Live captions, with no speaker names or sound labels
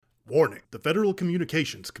Warning, the Federal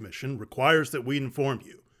Communications Commission requires that we inform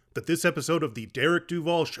you that this episode of The Derek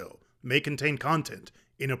Duval Show may contain content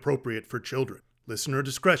inappropriate for children. Listener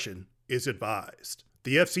discretion is advised.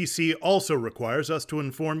 The FCC also requires us to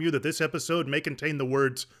inform you that this episode may contain the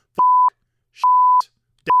words f***, shit,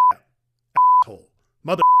 damn, asshole,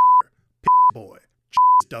 mother***, piss boy,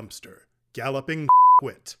 cheese dumpster, galloping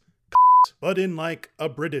quit, cunt, but in like a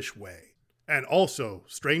British way. And also,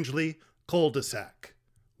 strangely, cul-de-sac.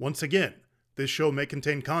 Once again, this show may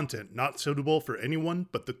contain content not suitable for anyone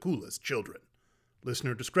but the coolest children.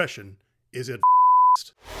 Listener discretion is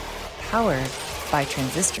advised. Powered by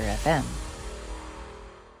Transistor FM.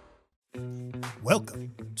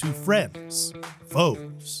 Welcome to Friends,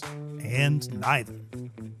 Foes, and Neither.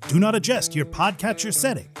 Do not adjust your podcatcher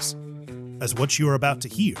settings, as what you are about to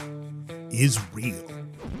hear is real.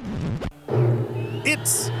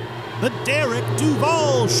 It's the Derek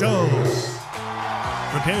Duval Show.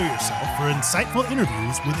 Prepare yourself for insightful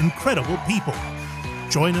interviews with incredible people.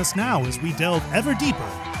 Join us now as we delve ever deeper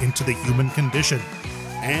into the human condition.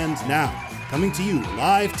 And now, coming to you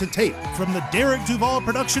live to tape From the Derek Duval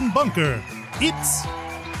production bunker, it's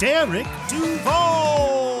Derek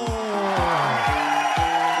Duval!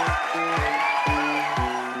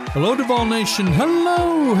 Hello, Duval Nation.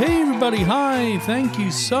 Hello. Hey, everybody. Hi. Thank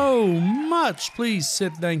you so much. Please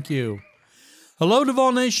sit. Thank you. Hello,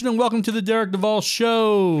 Duval Nation, and welcome to the Derek Duval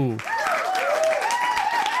Show.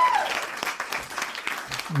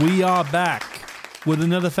 We are back with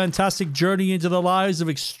another fantastic journey into the lives of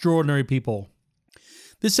extraordinary people.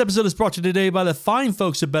 This episode is brought to you today by the fine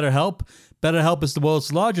folks at BetterHelp. BetterHelp is the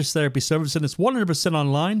world's largest therapy service, and it's 100%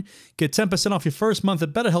 online. Get 10% off your first month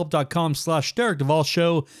at betterhelp.com/Derek Duval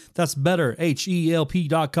Show. That's better,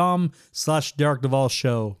 HELP.com/Derek Duval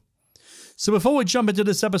Show. So before we jump into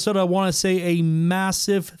this episode, I want to say a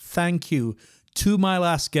massive thank you to my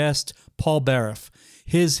last guest, Paul Bariff.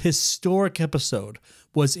 His historic episode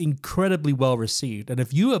was incredibly well received. And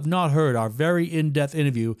if you have not heard our very in-depth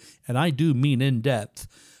interview, and I do mean in-depth,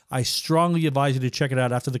 I strongly advise you to check it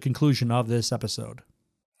out after the conclusion of this episode.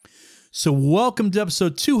 So welcome to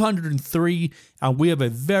episode 203, and we have a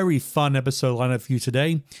very fun episode lineup for you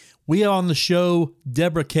today. We have on the show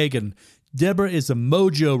Deborah Kagan. Deborah is a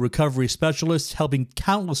Mojo recovery specialist helping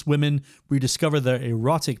countless women rediscover their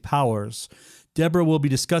erotic powers. Deborah will be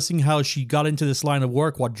discussing how she got into this line of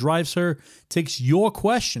work, what drives her, takes your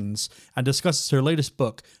questions, and discusses her latest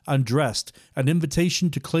book, Undressed, an invitation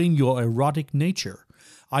to claim your erotic nature.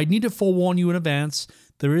 I need to forewarn you in advance,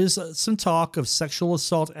 there is some talk of sexual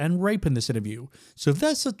assault and rape in this interview. So if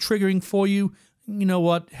that's triggering for you, you know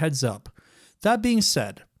what, heads up. That being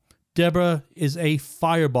said, Deborah is a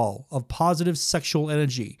fireball of positive sexual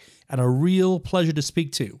energy and a real pleasure to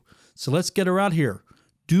speak to. So let's get her out here.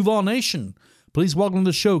 Duval Nation, please welcome to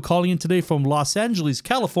the show, calling in today from Los Angeles,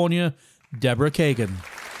 California, Deborah Kagan.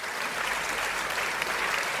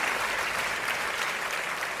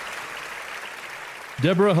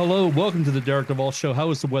 Deborah, hello. Welcome to the Derek Duval Show.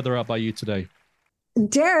 How is the weather out by you today?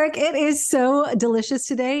 Derek, it is so delicious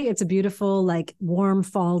today. It's a beautiful, warm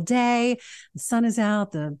fall day. The sun is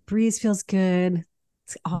out. The breeze feels good.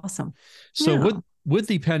 It's awesome. So Yeah. with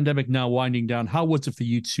the pandemic now winding down, how was it for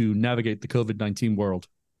you to navigate the COVID-19 world?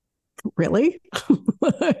 Really?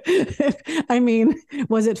 I mean,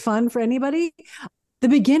 was it fun for anybody? The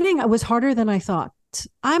beginning was harder than I thought.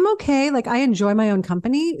 I'm okay. I enjoy my own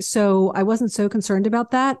company, so I wasn't so concerned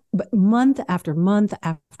about that. But month after month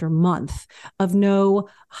after month of no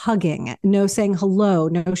hugging, no saying hello,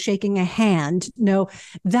 no shaking a hand, no,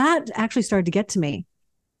 that actually started to get to me.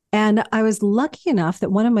 And I was lucky enough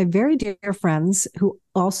that one of my very dear friends, who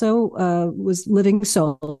also was living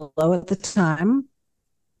solo at the time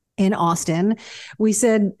in Austin, we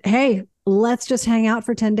said, hey, let's just hang out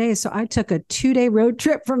for 10 days. So I took a 2-day road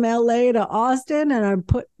trip from LA to Austin, and I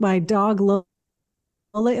put my dog Lola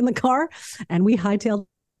in the car, and we hightailed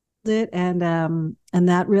it. And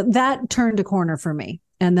that turned a corner for me.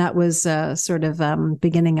 And that was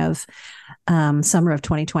beginning of summer of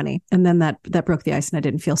 2020. And then that broke the ice, and I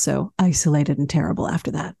didn't feel so isolated and terrible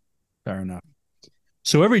after that. Fair enough.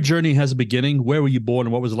 So every journey has a beginning. Where were you born,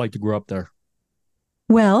 and what was it like to grow up there?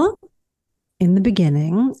 Well, in the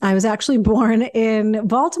beginning, I was actually born in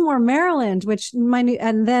Baltimore, Maryland, my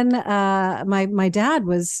dad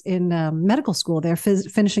was in medical school there,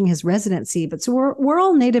 finishing his residency. But so we're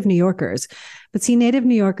all native New Yorkers. But see, native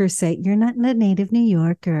New Yorkers say, you're not a native New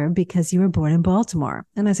Yorker because you were born in Baltimore.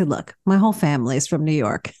 And I said, look, my whole family is from New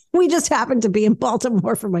York. We just happened to be in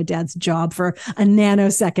Baltimore for my dad's job for a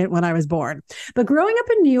nanosecond when I was born. But growing up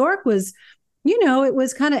in New York was It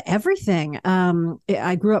was kind of everything.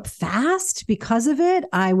 I grew up fast because of it.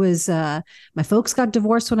 My folks got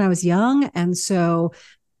divorced when I was young. And so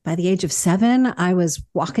by the age of 7, I was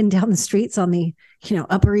walking down the streets on the,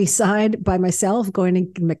 Upper East Side by myself,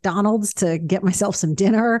 going to McDonald's to get myself some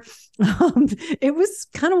dinner. It was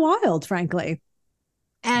kind of wild, frankly.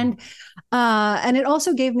 And it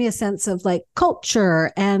also gave me a sense of like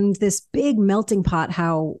culture and this big melting pot,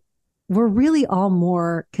 how we're really all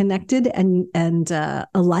more connected and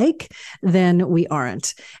alike than we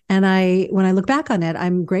aren't. And when I look back on it,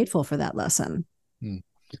 I'm grateful for that lesson.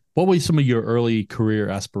 What were some of your early career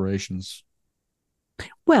aspirations?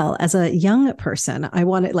 Well, as a young person, I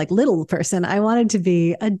wanted to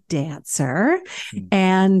be a dancer.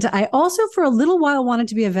 And I also, for a little while, wanted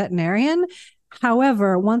to be a veterinarian.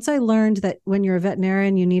 However, once I learned that when you're a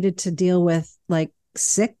veterinarian, you needed to deal with like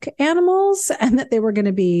sick animals and that they were going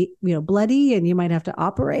to be, bloody and you might have to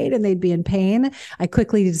operate and they'd be in pain, I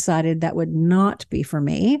quickly decided that would not be for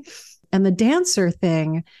me. And the dancer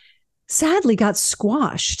thing sadly got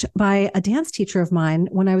squashed by a dance teacher of mine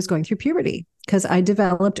when I was going through puberty, because I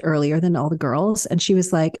developed earlier than all the girls. And she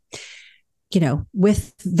was like,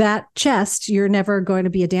 with that chest, you're never going to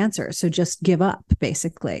be a dancer. So just give up,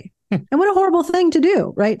 basically. And what a horrible thing to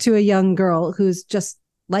do, right? To a young girl who's just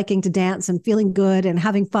liking to dance and feeling good and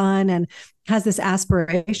having fun and has this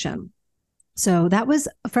aspiration. So that was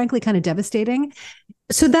frankly kind of devastating.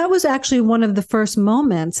 So that was actually one of the first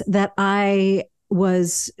moments that I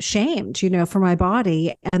was shamed, for my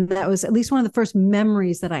body. And that was at least one of the first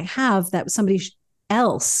memories that I have that somebody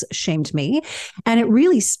else shamed me. And it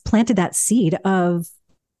really planted that seed of,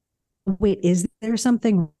 wait, is there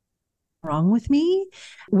something wrong with me?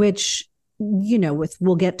 Which,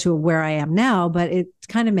 we'll get to where I am now, but it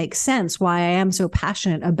kind of makes sense why I am so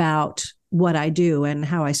passionate about what I do and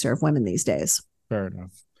how I serve women these days. Fair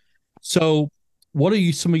enough. So what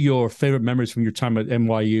are some of your favorite memories from your time at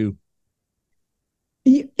NYU?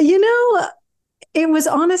 It was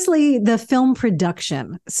honestly the film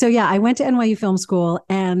production. So yeah, I went to NYU Film School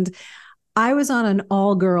and I was on an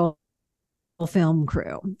all-girl film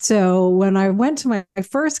crew. So when I went to my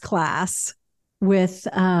first class with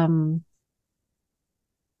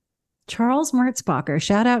Charles Mertzbacher,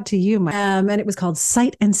 shout out to you, and it was called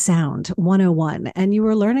Sight and Sound 101, and you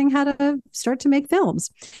were learning how to start to make films.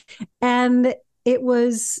 And it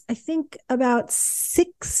was, I think, about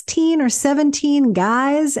 16 or 17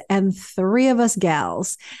 guys and 3 of us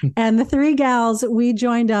gals. And the 3 gals, we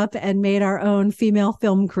joined up and made our own female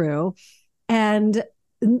film crew. And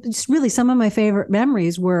just really some of my favorite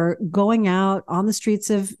memories were going out on the streets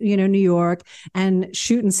of, New York and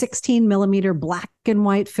shooting 16 millimeter black and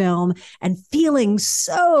white film and feeling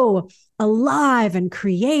so alive and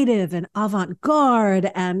creative and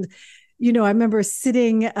avant-garde. And, I remember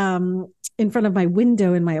sitting in front of my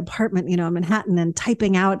window in my apartment, in Manhattan, and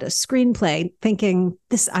typing out a screenplay thinking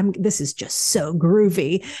this is just so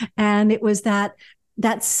groovy. And it was that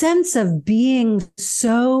sense of being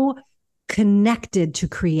so connected to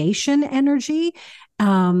creation energy,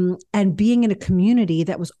 and being in a community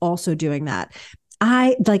that was also doing that.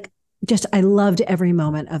 I loved every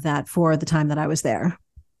moment of that for the time that I was there.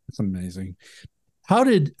 That's amazing. How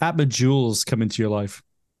did Atma Jules come into your life?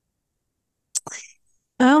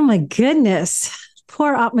 Oh my goodness.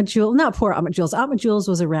 Poor Atma Jules. Not poor Atma Jules. Atma Jules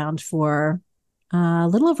was around for a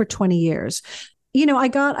little over 20 years.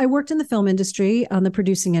 I worked in the film industry on the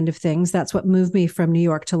producing end of things. That's what moved me from New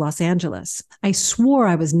York to Los Angeles. I swore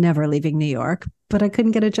I was never leaving New York, but I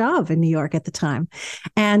couldn't get a job in New York at the time.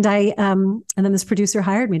 And and then this producer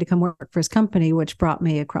hired me to come work for his company, which brought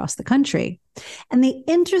me across the country. And the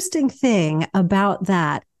interesting thing about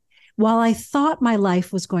that, while I thought my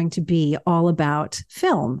life was going to be all about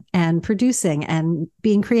film and producing and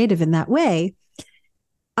being creative in that way,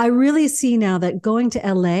 I really see now that going to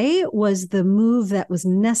LA was the move that was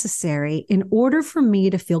necessary in order for me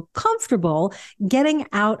to feel comfortable getting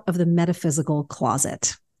out of the metaphysical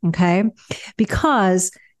closet. Okay.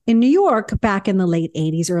 Because in New York, back in the late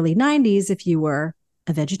 80s, early 90s, if you were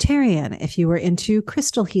a vegetarian, if you were into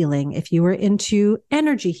crystal healing, if you were into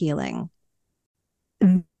energy healing,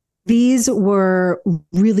 these were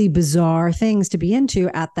really bizarre things to be into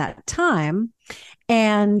at that time.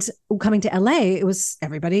 And coming to LA, it was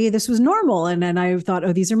everybody, this was normal. And then I thought,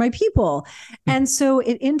 oh, these are my people. And so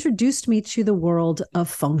it introduced me to the world of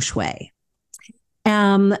feng shui,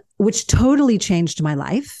 which totally changed my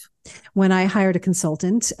life when I hired a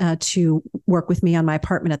consultant to work with me on my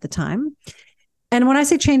apartment at the time. And when I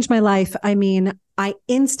say changed my life, I mean, I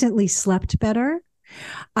instantly slept better.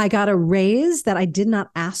 I got a raise that I did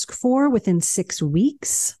not ask for within 6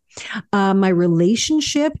 weeks. My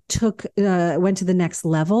relationship went to the next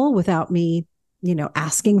level without me,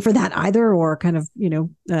 asking for that either, or kind of,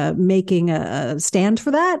 making a stand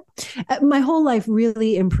for that. My whole life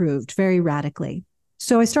really improved very radically.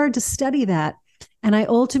 So I started to study that. And I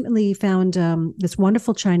ultimately found this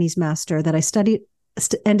wonderful Chinese master that I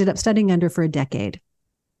ended up studying under for a decade.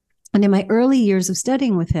 And in my early years of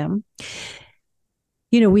studying with him,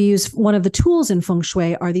 we use one of the tools in feng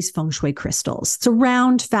shui are these feng shui crystals. It's a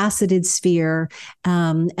round, faceted sphere,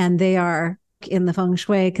 and they are in the feng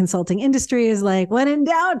shui consulting industry is like, when in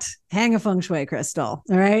doubt, hang a feng shui crystal.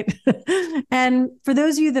 All right. And for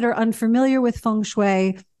those of you that are unfamiliar with feng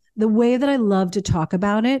shui, the way that I love to talk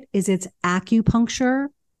about it is it's acupuncture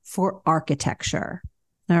for architecture.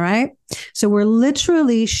 All right. So we're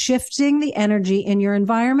literally shifting the energy in your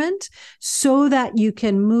environment so that you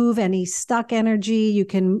can move any stuck energy. You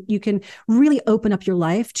can really open up your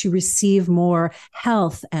life to receive more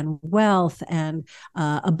health and wealth and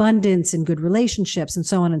abundance and good relationships and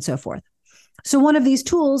so on and so forth. So one of these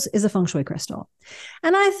tools is a feng shui crystal.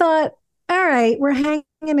 And I thought, all right, we're hanging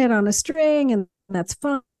it on a string and that's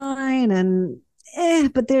fine. And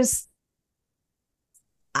but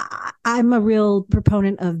I'm a real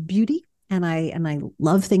proponent of beauty, and I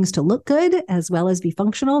love things to look good as well as be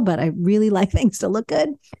functional, but I really like things to look good.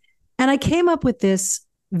 And I came up with this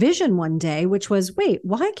vision one day, which was, wait,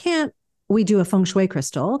 why can't we do a feng shui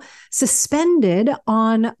crystal suspended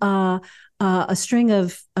on a string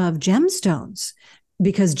of gemstones?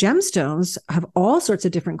 Because gemstones have all sorts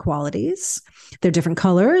of different qualities. They're different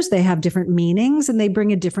colors, they have different meanings, and they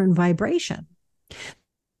bring a different vibration.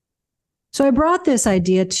 So I brought this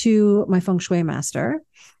idea to my feng shui master,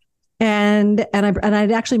 and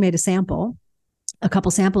I'd actually made a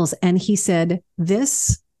couple samples, and he said,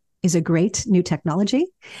 "This is a great new technology,"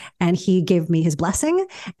 and he gave me his blessing.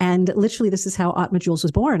 And literally, this is how Atma Jewels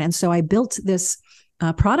was born. And so I built this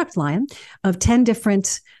product line of 10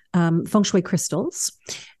 different feng shui crystals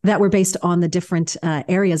that were based on the different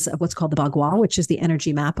areas of what's called the Bagua, which is the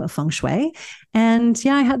energy map of feng shui. And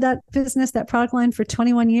yeah, I had that product line for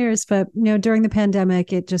 21 years, but during the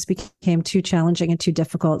pandemic, it just became too challenging and too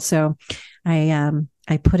difficult. So I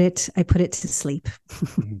put it to sleep.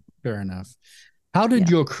 Fair enough. How did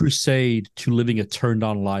your crusade to living a turned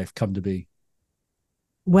on life come to be?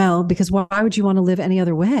 Well, because why would you want to live any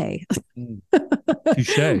other way?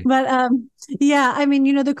 Touché. But I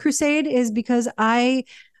mean, the crusade is because I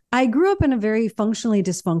grew up in a very functionally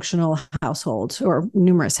dysfunctional household, or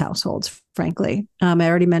numerous households, frankly. I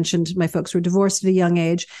already mentioned my folks were divorced at a young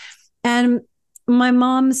age. And my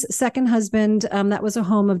mom's second husband, that was a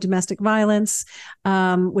home of domestic violence,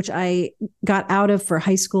 which I got out of for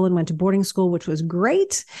high school and went to boarding school, which was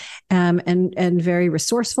great, and very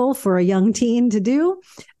resourceful for a young teen to do.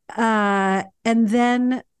 And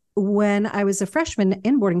then when I was a freshman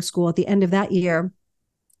in boarding school, at the end of that year,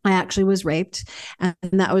 I actually was raped, and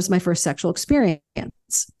that was my first sexual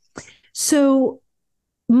experience. So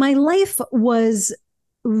my life was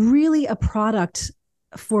really a product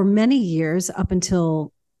for many years up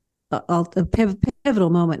until a pivotal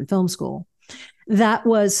moment in film school that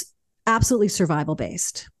was absolutely survival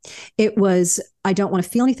based. It was, I don't want to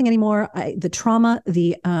feel anything anymore. The trauma,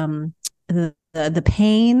 the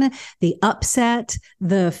pain, the upset,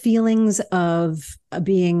 the feelings of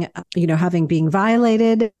being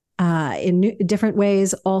violated in different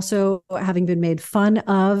ways, also having been made fun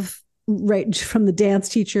of right from the dance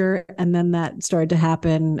teacher. And then that started to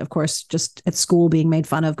happen, of course, just at school, being made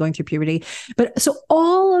fun of, going through puberty. But so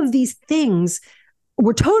all of these things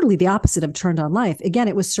were totally the opposite of turned on life. Again,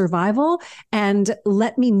 it was survival and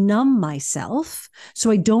let me numb myself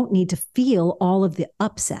so I don't need to feel all of the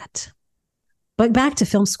upset. But back to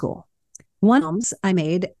film school. One of the films I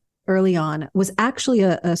made early on was actually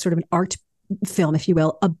a sort of an art film, if you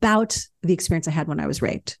will, about the experience I had when I was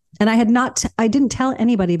raped. And I didn't tell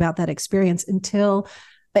anybody about that experience until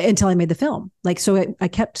I made the film.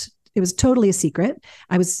 It was totally a secret.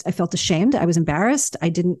 I felt ashamed. I was embarrassed. I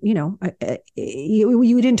didn't,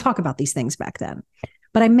 you didn't talk about these things back then,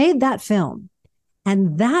 but I made that film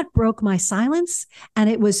and that broke my silence. And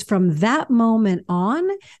it was from that moment on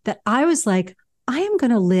that I was like, I am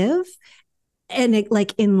going to live and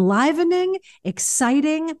enlivening,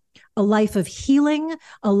 exciting, a life of healing,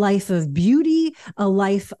 a life of beauty, a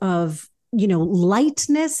life of,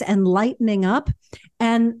 lightness and lightening up.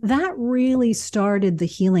 And that really started the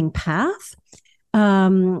healing path.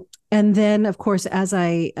 And then, of course, as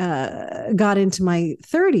I got into my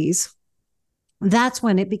 30s, that's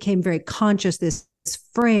when it became very conscious, this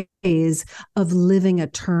phrase of living a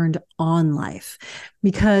turned on life,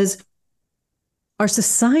 because our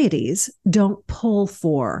societies don't pull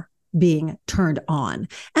for being turned on.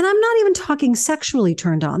 And I'm not even talking sexually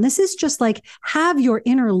turned on. This is just like, have your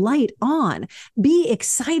inner light on, be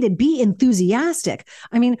excited, be enthusiastic.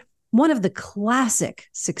 I mean, one of the classic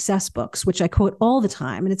success books, which I quote all the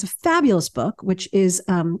time, and it's a fabulous book, which is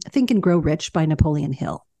Think and Grow Rich by Napoleon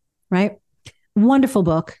Hill, right? Wonderful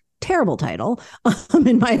book, terrible title,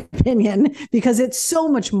 in my opinion, because it's so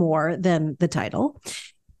much more than the title.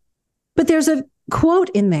 But there's a quote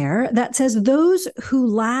in there that says, those who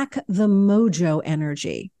lack the mojo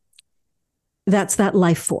energy, that's that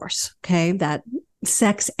life force, okay? That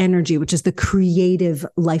sex energy, which is the creative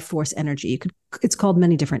life force energy. It's called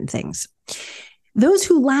many different things. Those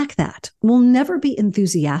who lack that will never be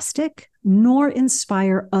enthusiastic nor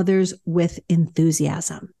inspire others with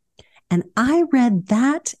enthusiasm. And I read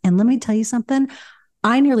that, and let me tell you something,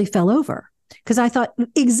 I nearly fell over because I thought,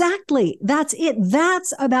 exactly, that's it.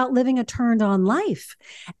 That's about living a turned on life.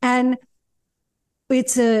 And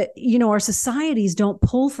it's our societies don't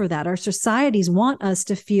pull for that. Our societies want us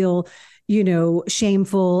to feel,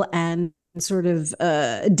 shameful and sort of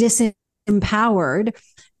disempowered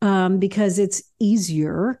because it's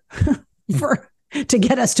easier to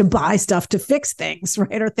get us to buy stuff to fix things,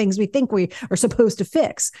 right? Or things we think we are supposed to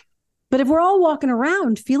fix. But if we're all walking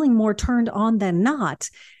around feeling more turned on than not,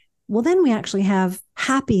 well, then we actually have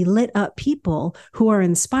happy, lit up people who are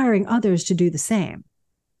inspiring others to do the same.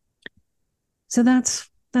 So that's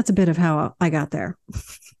a bit of how I got there.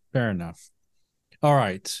 Fair enough. All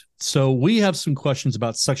right. So we have some questions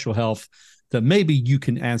about sexual health that maybe you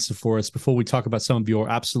can answer for us before we talk about some of your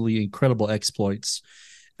absolutely incredible exploits.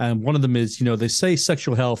 And one of them is, they say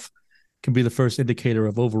sexual health can be the first indicator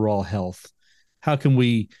of overall health. How can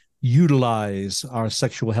we utilize our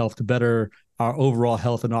sexual health to better our overall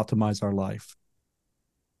health and optimize our life?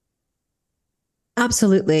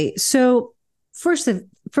 Absolutely. So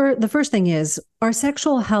the first thing is our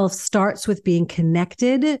sexual health starts with being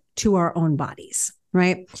connected to our own bodies,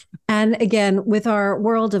 right? And again, with our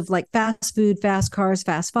world of like fast food, fast cars,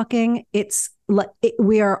 fast fucking,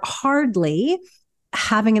 we are hardly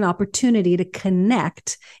having an opportunity to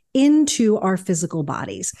connect into our physical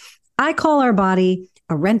bodies. I call our body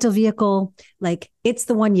a rental vehicle. Like, it's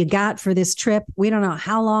the one you got for this trip. We don't know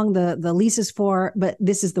how long the lease is for, but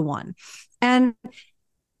this is the one. And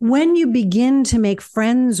when you begin to make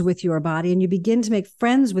friends with your body and you begin to make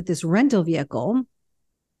friends with this rental vehicle,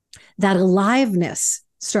 that aliveness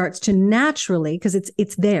starts to naturally, because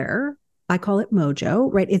it's there. I call it mojo,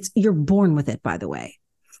 right? You're born with it, by the way.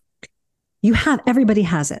 Everybody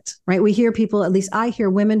has it, right? We hear people, at least I hear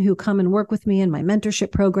women who come and work with me in my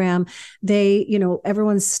mentorship program. They,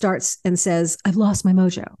 everyone starts and says, I've lost my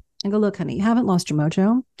mojo. I go, look, honey, you haven't lost your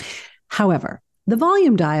mojo. However, the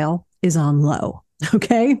volume dial is on low.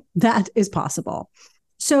 Okay. That is possible.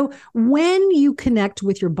 So when you connect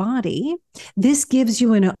with your body, this gives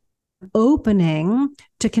you an opening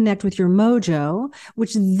to connect with your mojo,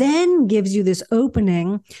 which then gives you this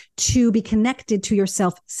opening to be connected to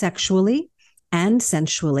yourself sexually and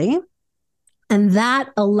sensually. And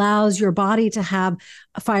that allows your body to have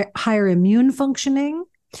a higher immune functioning,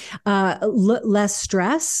 less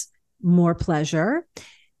stress, more pleasure.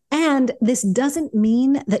 And this doesn't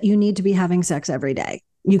mean that you need to be having sex every day.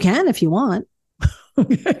 You can if you want.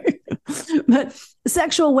 Okay. But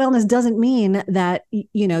sexual wellness doesn't mean that,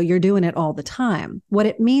 you're doing it all the time. What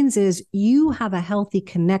it means is you have a healthy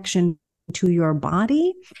connection to your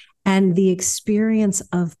body and the experience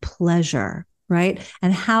of pleasure, right?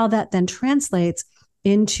 And how that then translates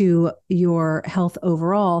into your health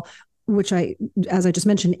overall, which as I just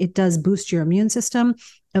mentioned, it does boost your immune system.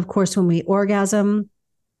 Of course, when we orgasm,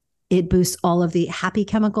 it boosts all of the happy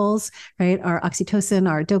chemicals, right? Our oxytocin,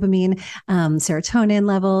 our dopamine, serotonin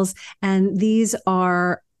levels. And these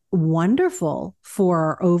are wonderful for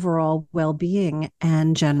our overall well-being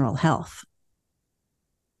and general health.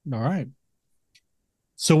 All right.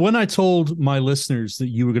 So when I told my listeners that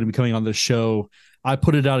you were going to be coming on this show, I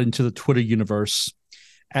put it out into the Twitter universe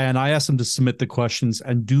and I asked them to submit the questions,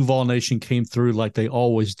 and Duval Nation came through like they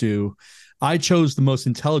always do. I chose the most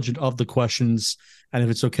intelligent of the questions, and if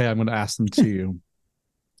it's okay, I'm going to ask them to you.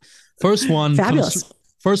 First one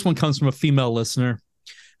comes from a female listener,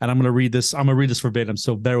 and I'm going to read this. I'm going to read this verbatim,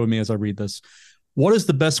 so bear with me as I read this. What is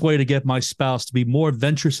the best way to get my spouse to be more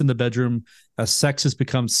adventurous in the bedroom, as sex has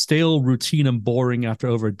become stale, routine, and boring after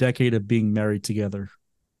over a decade of being married together?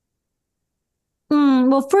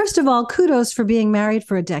 Well, first of all, kudos for being married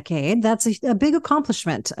for a decade. That's a big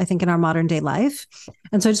accomplishment, I think, in our modern day life.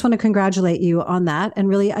 And so I just want to congratulate you on that,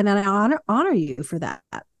 and I honor you for that.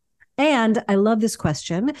 And I love this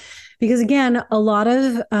question because, again, a lot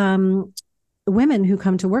of women who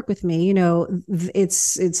come to work with me,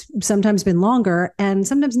 it's sometimes been longer and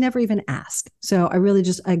sometimes never even ask. So I really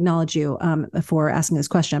just acknowledge you for asking this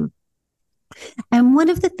question. And one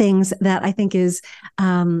of the things that I think is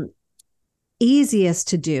easiest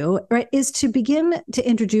to do, right, is to begin to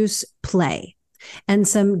introduce play and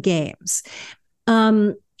some games.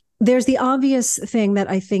 There's the obvious thing that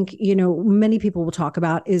I think, many people will talk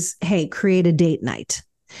about is, hey, create a date night.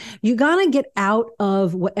 You got to get out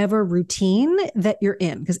of whatever routine that you're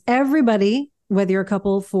in, because everybody, whether you're a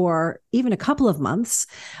couple for even a couple of months,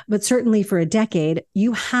 but certainly for a decade,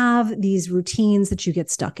 you have these routines that you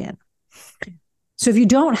get stuck in. So if you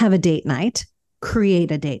don't have a date night,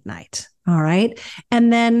 create a date night. All right.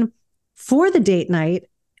 And then for the date night,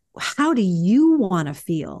 how do you want to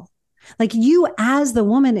feel? Like, you as the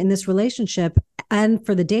woman in this relationship, and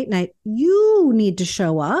for the date night, you need to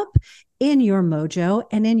show up in your mojo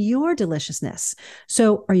and in your deliciousness.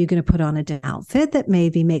 So are you going to put on an outfit that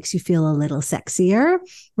maybe makes you feel a little sexier,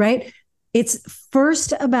 right? It's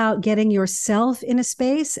first about getting yourself in a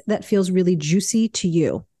space that feels really juicy to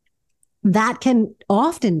you. That can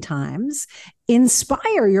oftentimes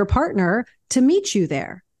inspire your partner to meet you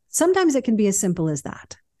there. Sometimes it can be as simple as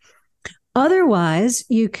that. Otherwise,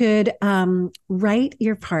 you could write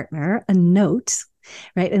your partner a note,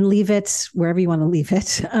 right, and leave it wherever you want to leave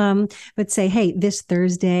it. But say, hey, this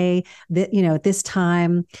Thursday, at this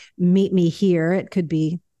time, meet me here. It could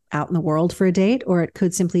be out in the world for a date, or it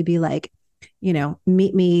could simply be like,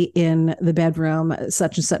 meet me in the bedroom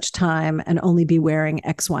such and such time, and only be wearing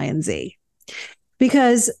X, Y, and Z.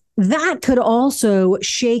 Because that could also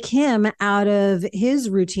shake him out of his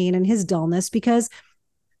routine and his dullness, because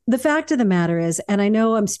the fact of the matter is, and I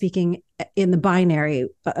know I'm speaking in the binary,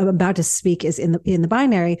 I'm about to speak is in the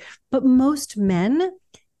binary, but most men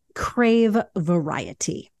crave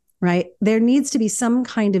variety, right? There needs to be some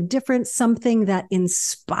kind of difference, something that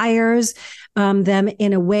inspires them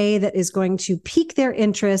in a way that is going to pique their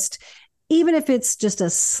interest, even if it's just a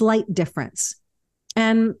slight difference.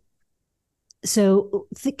 And so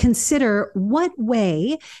consider, what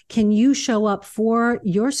way can you show up for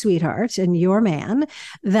your sweetheart and your man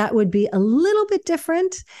that would be a little bit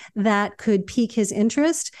different, that could pique his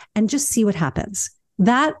interest, and just see what happens.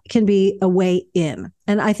 That can be a way in.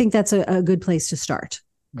 And I think that's a good place to start.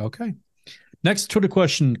 Okay. Next Twitter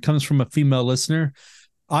question comes from a female listener.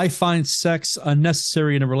 I find sex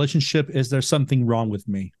unnecessary in a relationship. Is there something wrong with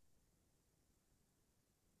me?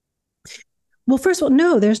 Well, first of all,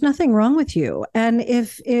 no, there's nothing wrong with you. And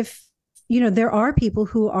if there are people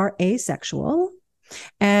who are asexual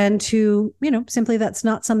and who, simply that's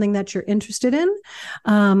not something that you're interested in.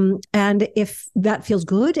 And if that feels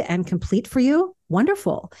good and complete for you,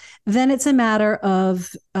 wonderful. Then it's a matter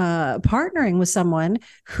of partnering with someone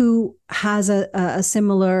who has a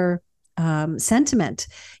similar sentiment.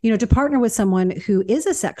 To partner with someone who is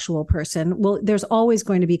a sexual person, well, there's always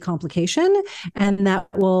going to be complication, and that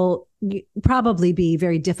will probably be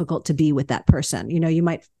very difficult to be with that person. You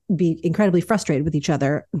might be incredibly frustrated with each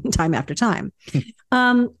other time after time.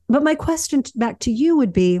 But my question back to you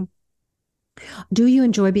would be, do you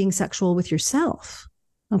enjoy being sexual with yourself?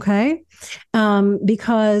 Okay.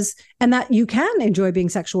 Because that you can enjoy being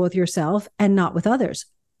sexual with yourself and not with others.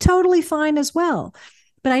 Totally fine as well.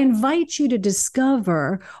 But I invite you to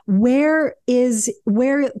discover where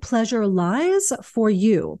pleasure lies for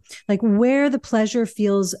you, like where the pleasure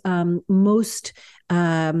feels most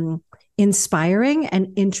inspiring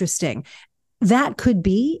and interesting. That could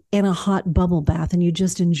be in a hot bubble bath, and you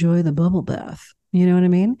just enjoy the bubble bath. You know what I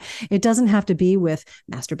mean? It doesn't have to be with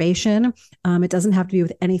masturbation. It doesn't have to be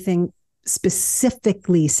with anything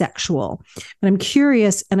specifically sexual. But I'm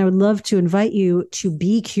curious, and I would love to invite you to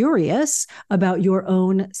be curious about your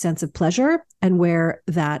own sense of pleasure and where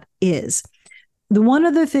that is. The one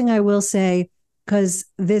other thing I will say, because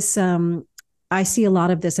this, I see a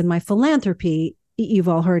lot of this in my philanthropy. You've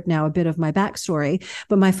all heard now a bit of my backstory,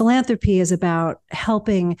 but my philanthropy is about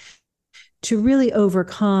helping to really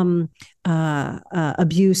overcome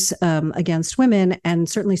abuse against women, and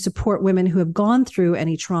certainly support women who have gone through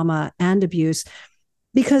any trauma and abuse.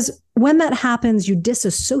 Because when that happens, you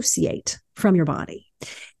disassociate from your body.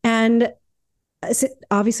 And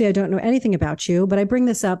obviously, I don't know anything about you, but I bring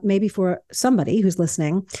this up maybe for somebody who's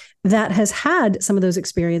listening that has had some of those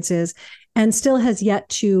experiences and still has yet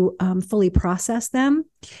to fully process them.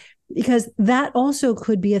 Because that also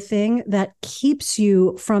could be a thing that keeps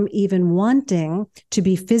you from even wanting to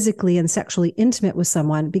be physically and sexually intimate with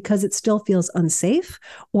someone, because it still feels unsafe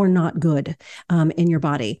or not good in your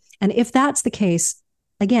body. And if that's the case,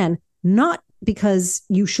 again, not because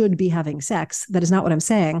you should be having sex, that is not what I'm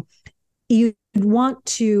saying. You want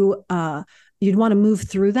to you'd want to move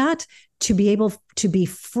through that to be able to be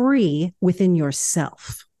free within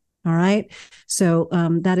yourself. All right. So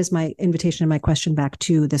that is my invitation and my question back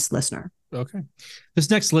to this listener. Okay. This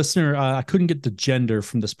next listener, I couldn't get the gender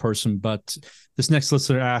from this person, but this next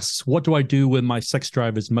listener asks, what do I do when my sex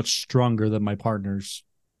drive is much stronger than my partner's?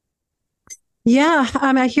 Yeah,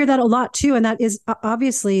 I hear that a lot too. And that is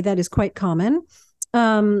obviously that is quite common.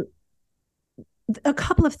 A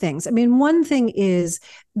couple of things. I mean, one thing is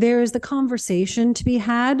there's the conversation to be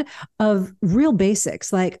had of real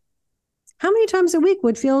basics, like how many times a week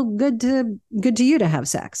would feel good to you to have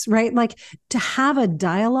sex, right? Like to have a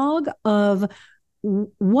dialogue of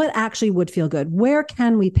what actually would feel good. Where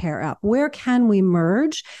can we pair up? Where can we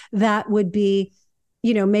merge? That would be,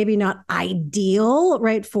 maybe not ideal,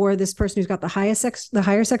 right, for this person who's got the higher sex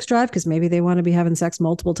drive, because maybe they want to be having sex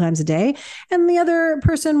multiple times a day, and the other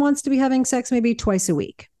person wants to be having sex maybe twice a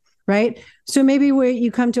week, right? So maybe where you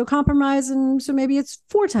come to a compromise, and so maybe it's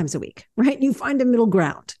 4 times a week, right? You find a middle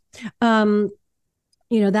ground. That's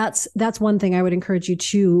one thing I would encourage you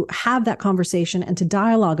to have that conversation and to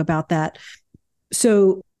dialogue about that.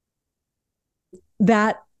 So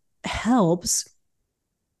that helps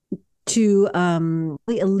to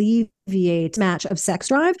alleviate match of sex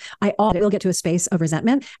drive. I will get to a space of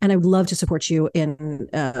resentment, and I would love to support you in,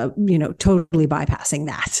 totally bypassing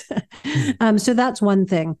that. So that's one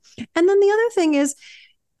thing. And then the other thing is,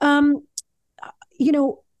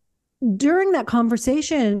 during that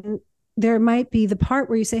conversation, there might be the part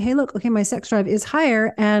where you say, hey, look, okay, my sex drive is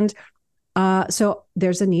higher. And so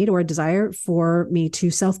there's a need or a desire for me to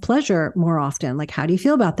self-pleasure more often. Like, how do you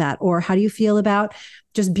feel about that? Or how do you feel about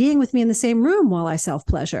just being with me in the same room while I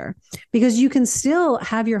self-pleasure? Because you can still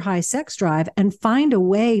have your high sex drive and find a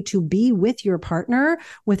way to be with your partner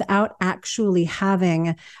without actually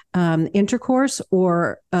having intercourse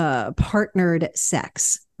or partnered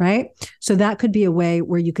sex, right? So that could be a way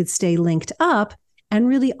where you could stay linked up and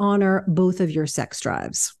really honor both of your sex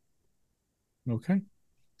drives. Okay.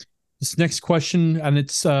 This next question, and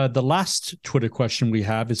it's the last Twitter question we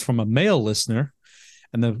have, is from a male listener.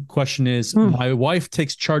 And the question is, my wife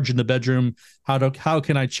takes charge in the bedroom. How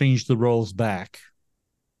can I change the roles back?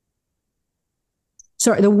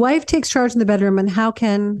 Sorry, the wife takes charge in the bedroom, and how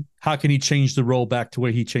can he change the role back to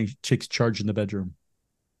where he takes charge in the bedroom?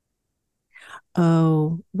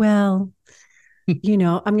 Oh, well, I'm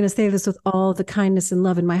going to say this with all the kindness and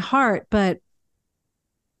love in my heart, but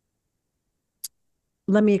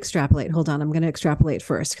let me extrapolate. Hold on. I'm going to extrapolate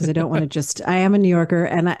first because I don't want to I am a New Yorker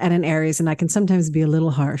and an Aries, and I can sometimes be a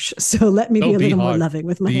little harsh. So let me be a little more loving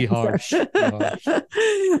with my answer.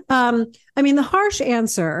 I mean, the harsh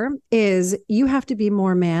answer is you have to be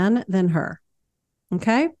more man than her.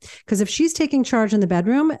 Okay. Because if she's taking charge in the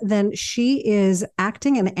bedroom, then she is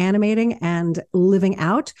acting and animating and living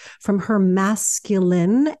out from her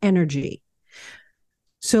masculine energy.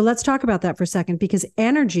 So let's talk about that for a second, because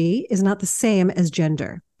energy is not the same as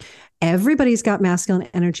gender. Everybody's got masculine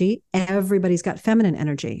energy. Everybody's got feminine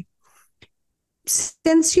energy.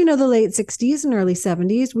 Since, the late 60s and early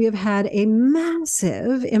 70s, we have had a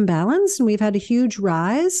massive imbalance, and we've had a huge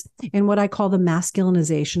rise in what I call the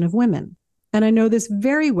masculinization of women. And I know this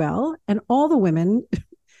very well. And all the women,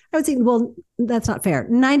 I would say, well, that's not fair.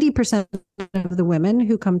 90% of the women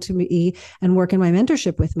who come to me and work in my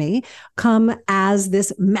mentorship with me come as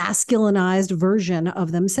this masculinized version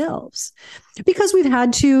of themselves, because we've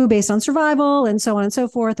had to, based on survival and so on and so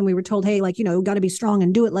forth. And we were told, hey, got to be strong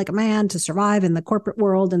and do it like a man to survive in the corporate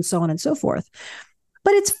world and so on and so forth.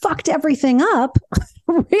 But it's fucked everything up,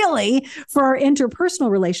 really, for our interpersonal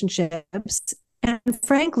relationships. And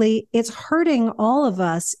frankly, it's hurting all of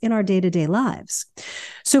us in our day-to-day lives.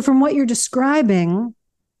 So from what you're describing,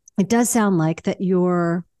 it does sound like that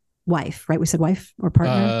your wife, right? We said wife or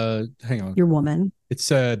partner? Hang on. Your woman. It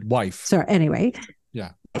said wife. So anyway.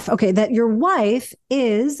 Yeah. Okay. That your wife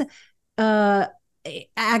is, being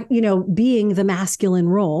the masculine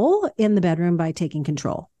role in the bedroom by taking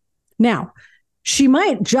control. Now, she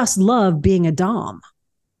might just love being a dom.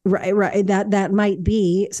 Right. That might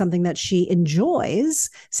be something that she enjoys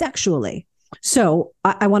sexually. So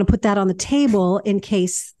I want to put that on the table in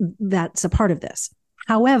case that's a part of this.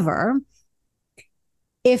 However,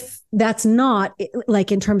 if that's not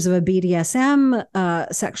like in terms of a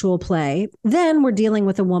BDSM sexual play, then we're dealing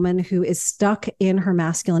with a woman who is stuck in her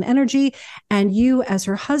masculine energy, and you as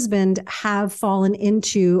her husband have fallen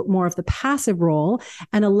into more of the passive role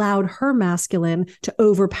and allowed her masculine to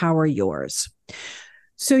overpower yours.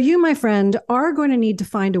 So you, my friend, are going to need to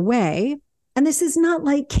find a way. And this is not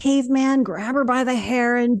like caveman, grab her by the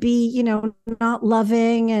hair and be, not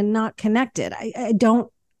loving and not connected. I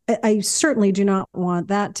don't I certainly do not want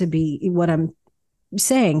that to be what I'm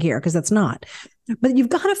saying here, because that's not. But you've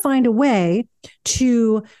got to find a way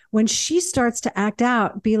to, when she starts to act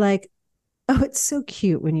out, be like, oh, it's so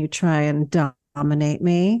cute when you try and dominate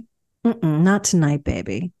me. Not tonight,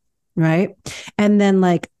 baby. Right. And then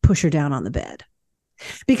like push her down on the bed.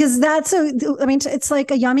 Because it's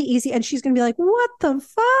like a yummy, easy. And she's going to be like, what the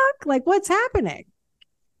fuck? Like, what's happening?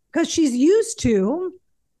 Because she's used to,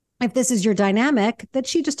 if this is your dynamic, that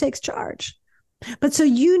she just takes charge. But so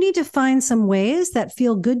you need to find some ways that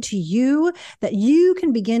feel good to you, that you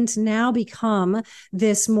can begin to now become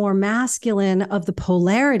this more masculine of the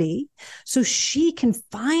polarity, so she can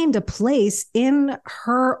find a place in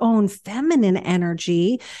her own feminine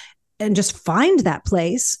energy and just find that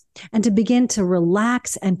place and to begin to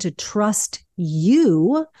relax and to trust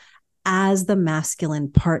you as the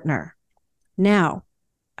masculine partner. Now,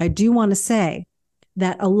 I do want to say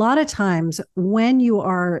that a lot of times when you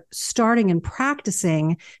are starting and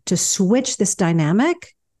practicing to switch this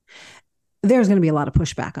dynamic, there's going to be a lot of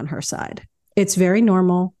pushback on her side. It's very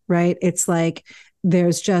normal, right? It's like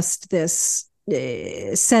there's just this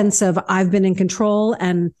sense of I've been in control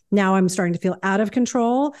and now I'm starting to feel out of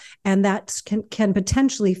control. And that can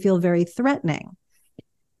potentially feel very threatening.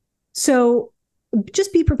 So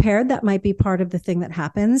just be prepared. That might be part of the thing that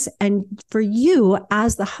happens. And for you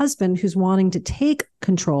as the husband who's wanting to take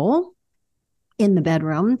control in the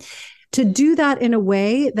bedroom, to do that in a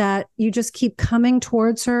way that you just keep coming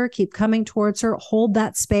towards her, hold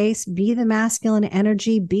that space, be the masculine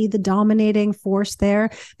energy, be the dominating force there,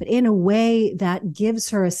 but in a way that gives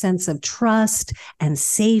her a sense of trust and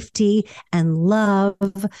safety and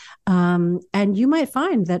love. And you might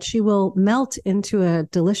find that she will melt into a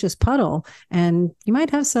delicious puddle, and you might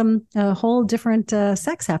have a whole different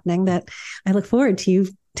sex happening that I look forward to you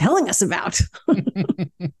telling us about.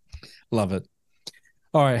 Love it.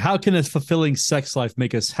 All right. How can a fulfilling sex life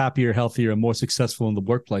make us happier, healthier, and more successful in the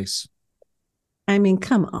workplace? I mean,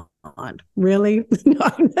 come on, really? Of course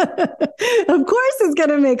it's going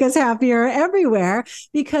to make us happier everywhere,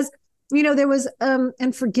 because, there was,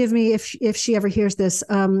 and forgive me if she ever hears this,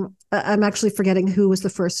 I'm actually forgetting who was the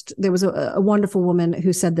first. There was a wonderful woman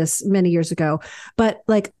who said this many years ago, but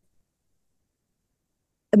like,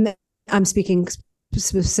 I'm speaking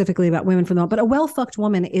specifically about women for the moment, but a well-fucked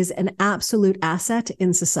woman is an absolute asset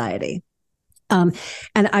in society. And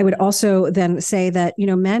I would also then say that,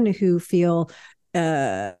 men who feel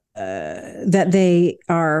that they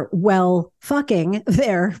are well fucking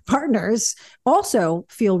their partners also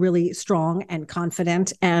feel really strong and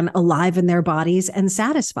confident and alive in their bodies and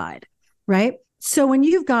satisfied, right? So when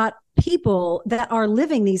you've got people that are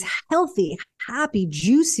living these healthy, happy,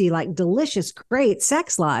 juicy, like delicious, great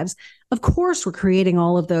sex lives, of course, we're creating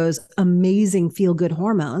all of those amazing feel-good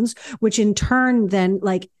hormones, which in turn then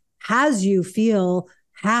like has you feel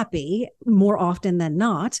happy more often than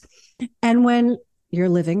not. And when you're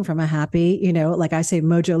living from a happy, like I say,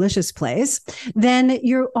 Mojo-licious place, then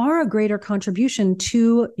you are a greater contribution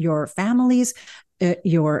to your families,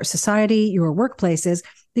 your society, your workplaces,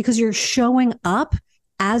 because you're showing up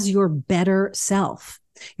as your better self.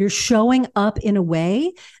 You're showing up in a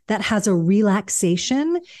way that has a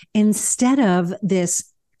relaxation instead of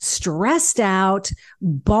this stressed out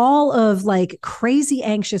ball of like crazy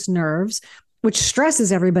anxious nerves, which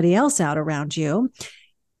stresses everybody else out around you.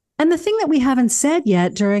 And the thing that we haven't said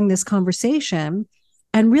yet during this conversation,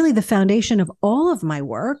 and really the foundation of all of my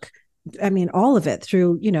work, I mean, all of it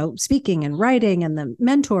through, speaking and writing and the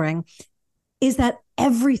mentoring, is that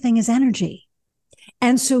everything is energy.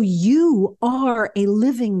 And so you are a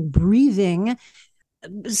living, breathing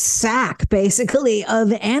sack, basically,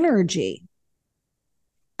 of energy.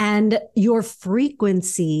 And your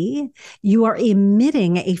frequency, you are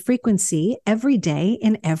emitting a frequency every day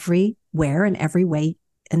in everywhere and every way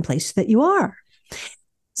and place that you are.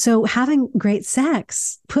 So having great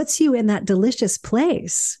sex puts you in that delicious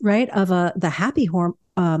place, right, of the happy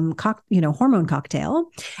hormone cocktail.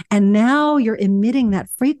 And now you're emitting that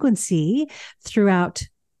frequency throughout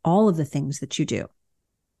all of the things that you do.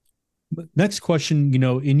 Next question,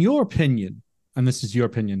 in your opinion, and this is your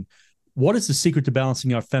opinion, what is the secret to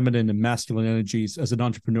balancing our feminine and masculine energies as an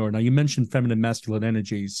entrepreneur? Now, you mentioned feminine, masculine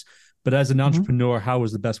energies, but as an entrepreneur, how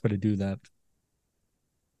is the best way to do that?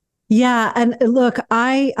 Yeah. And look,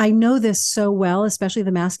 I know this so well, especially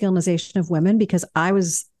the masculinization of women, because I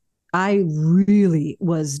really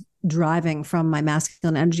was driving from my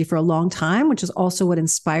masculine energy for a long time, which is also what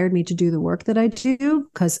inspired me to do the work that I do,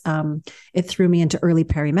 because it threw me into early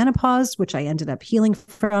perimenopause, which I ended up healing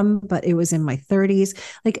from, but it was in my 30s.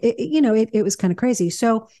 Like, it was kind of crazy.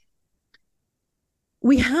 So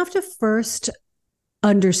we have to first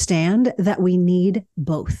understand that we need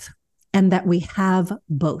both and that we have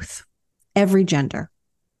both, every gender.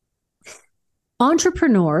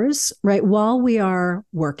 Entrepreneurs, right, while we are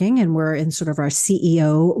working and we're in sort of our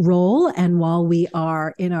CEO role, and while we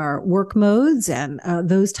are in our work modes and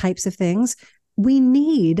those types of things, we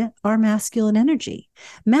need our masculine energy.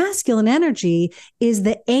 Masculine energy is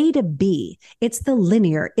the A to B. It's the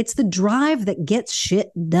linear. It's the drive that gets shit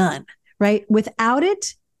done, right? Without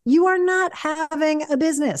it, you are not having a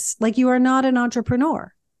business. Like, you are not an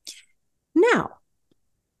entrepreneur. Now,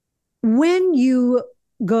 when you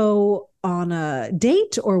go on a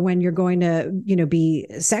date, or when you're going to, be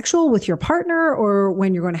sexual with your partner, or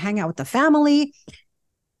when you're going to hang out with the family,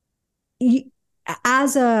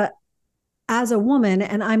 as a woman,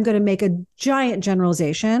 and I'm going to make a giant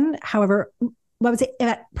generalization. However, I would say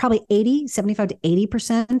probably 75 to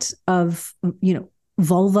 80% of,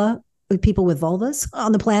 vulva, people with vulvas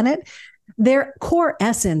on the planet, their core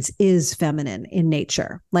essence is feminine in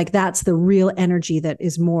nature. Like, that's the real energy that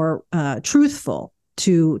is more truthful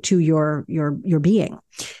to your being.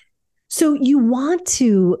 So you want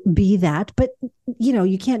to be that, but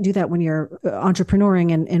you can't do that when you're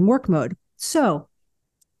entrepreneuring in work mode. So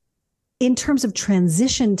in terms of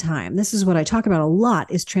transition time, this is what I talk about a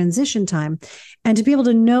lot, is transition time, and to be able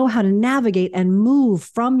to know how to navigate and move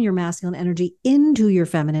from your masculine energy into your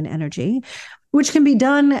feminine energy, which can be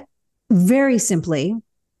done very simply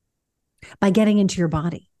by getting into your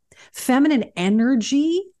body. Feminine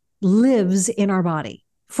energy lives in our body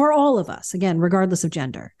for all of us, again, regardless of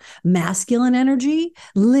gender. Masculine energy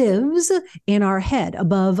lives in our head,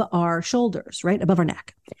 above our shoulders, right? Above our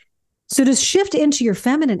neck. So to shift into your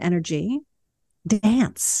feminine energy,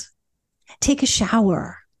 dance, take a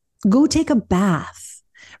shower, go take a bath,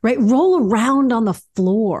 right? Roll around on the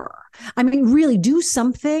floor. I mean, really do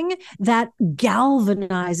something that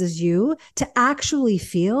galvanizes you to actually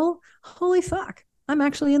feel, holy fuck, I'm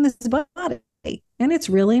actually in this body. And it's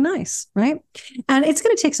really nice, right? And it's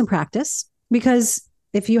going to take some practice, because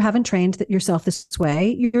if you haven't trained yourself this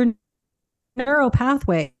way, your neural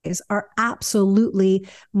pathways are absolutely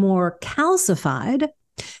more calcified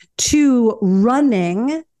to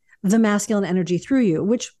running the masculine energy through you,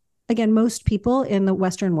 which, again, most people in the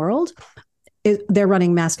Western world, they're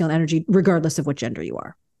running masculine energy regardless of what gender you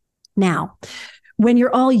are. Now, when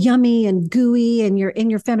you're all yummy and gooey and you're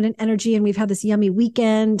in your feminine energy, and we've had this yummy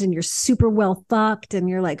weekend and you're super well fucked and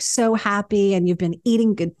you're like so happy and you've been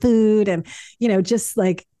eating good food and, just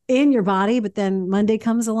like in your body, but then Monday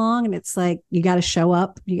comes along and it's like, you got to show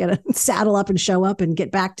up, you got to saddle up and show up and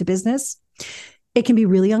get back to business. It can be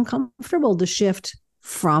really uncomfortable to shift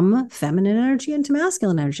from feminine energy into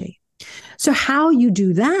masculine energy. So how you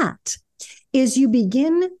do that is you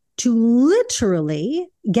begin to literally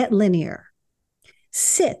get linear.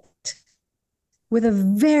 Sit with a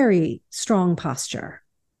very strong posture.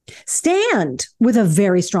 Stand with a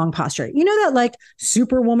very strong posture. You know that like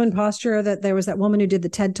superwoman posture that there was that woman who did the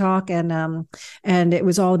TED Talk, and it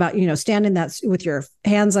was all about, standing that with your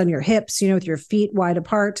hands on your hips, with your feet wide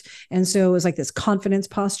apart. And so it was like this confidence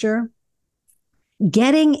posture.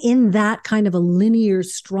 Getting in that kind of a linear,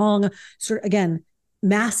 strong, sort of, again,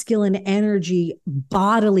 masculine energy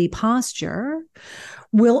bodily posture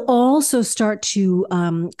will also start to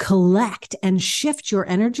collect and shift your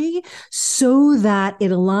energy so that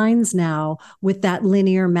it aligns now with that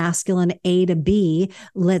linear masculine A to B,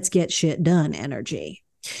 let's get shit done energy.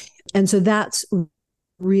 And so that's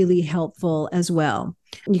really helpful as well.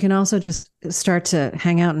 You can also just start to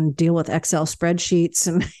hang out and deal with Excel spreadsheets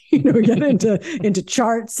and get into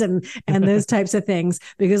charts and those types of things,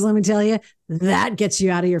 because let me tell you, that gets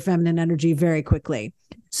you out of your feminine energy very quickly.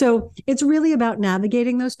 So it's really about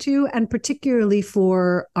navigating those two, and particularly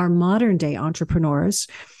for our modern day entrepreneurs.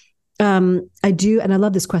 I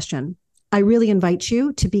love this question. I really invite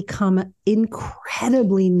you to become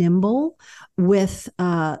incredibly nimble with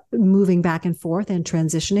moving back and forth and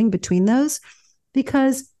transitioning between those,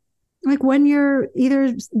 because like when you're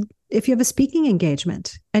if you have a speaking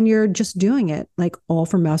engagement and you're just doing it like all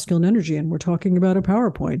from masculine energy, and we're talking about a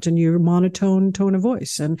PowerPoint and your monotone tone of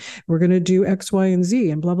voice, and we're going to do X, Y, and Z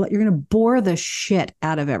and blah, blah, you're going to bore the shit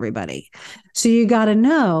out of everybody. So you got to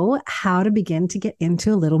know how to begin to get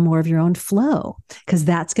into a little more of your own flow, because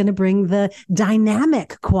that's going to bring the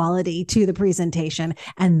dynamic quality to the presentation.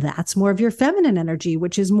 And that's more of your feminine energy,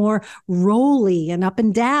 which is more rolly and up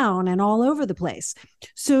and down and all over the place.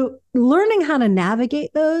 So learning how to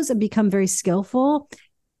navigate those and become very skillful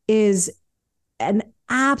is an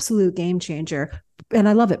absolute game changer. And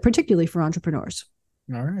I love it, particularly for entrepreneurs.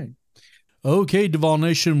 All right. Okay, Duval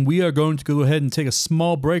Nation, we are going to go ahead and take a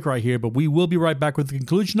small break right here, but we will be right back with the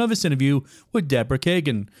conclusion of this interview with Deborah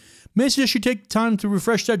Kagan. May I suggest you take time to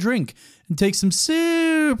refresh that drink and take some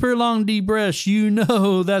super long deep breaths. You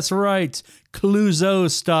know, that's right, Clouseau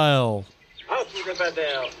style. Out with the bad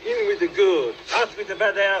air, in with the good. Out with the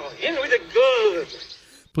bad air, in with the good.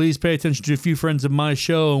 Please pay attention to a few friends of my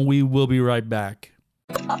show, and we will be right back.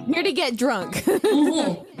 Here to get drunk.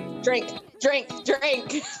 Drink, drink,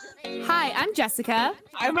 drink. Hi, I'm Jessica.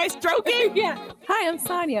 Am I stroking? Yeah. Hi, I'm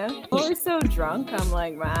Sonia. Well, we're so drunk, I'm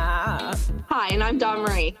like, ah. Hi, and I'm Dawn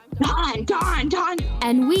Marie. Dawn.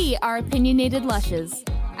 And we are Opinionated Lushes,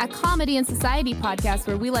 a comedy and society podcast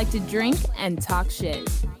where we like to drink and talk shit.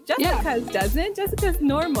 Jessica's doesn't. Jessica's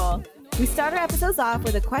normal. We start our episodes off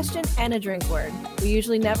with a question and a drink word. We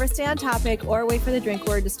usually never stay on topic or wait for the drink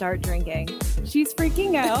word to start drinking. She's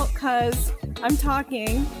freaking out because I'm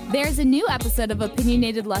talking. There's a new episode of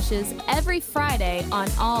Opinionated Lushes every Friday on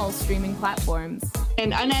all streaming platforms.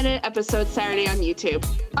 An unedited episode Saturday on YouTube.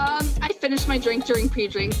 I finished my drink during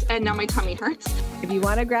pre-drinks and now my tummy hurts. If you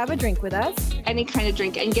want to grab a drink with us, Any kind of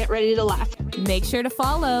drink and get ready to laugh. Make sure to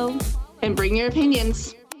follow. And bring your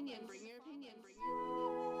opinions.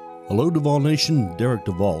 Hello, Duval Nation. Derek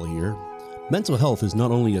Duval here. Mental health is not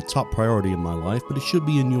only a top priority in my life, but it should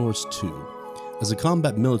be in yours too. As a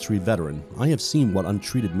combat military veteran, I have seen what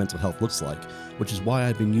untreated mental health looks like, which is why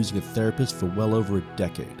I've been using a therapist for well over a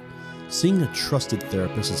decade. Seeing a trusted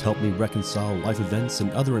therapist has helped me reconcile life events and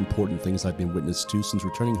other important things I've been witness to since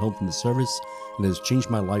returning home from the service, and has changed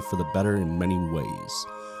my life for the better in many ways.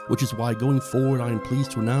 Which is why going forward I am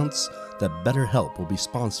pleased to announce that BetterHelp will be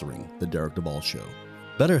sponsoring The Derek Duval Show.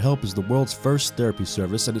 BetterHelp is the world's first therapy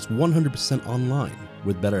service, and it's 100% online.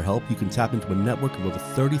 With BetterHelp, you can tap into a network of over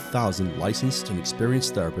 30,000 licensed and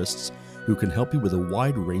experienced therapists who can help you with a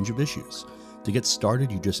wide range of issues. To get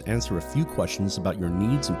started, you just answer a few questions about your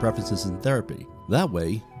needs and preferences in therapy. That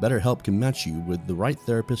way, BetterHelp can match you with the right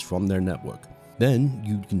therapist from their network. Then,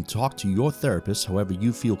 you can talk to your therapist however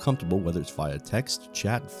you feel comfortable, whether it's via text,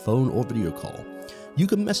 chat, phone, or video call. You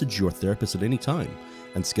can message your therapist at any time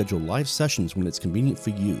and schedule live sessions when it's convenient for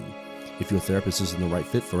you. If your therapist isn't the right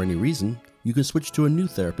fit for any reason, you can switch to a new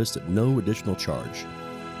therapist at no additional charge.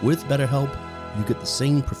 With BetterHelp, you get the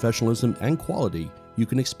same professionalism and quality you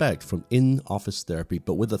can expect from in-office therapy,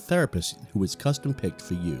 but with a therapist who is custom-picked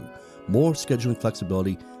for you, more scheduling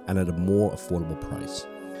flexibility, and at a more affordable price.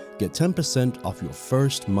 Get 10% off your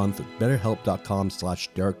first month at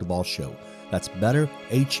betterhelp.com/Derek Duval Show. That's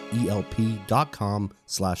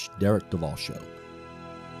betterhelp.com/Derek Duval Show.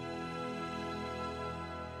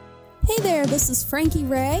 Hey there, this is Frankie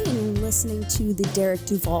Ray, and you're listening to The Derek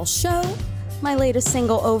Duval Show. My latest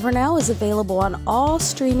single, Over Now, is available on all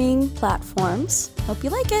streaming platforms. Hope you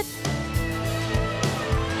like it.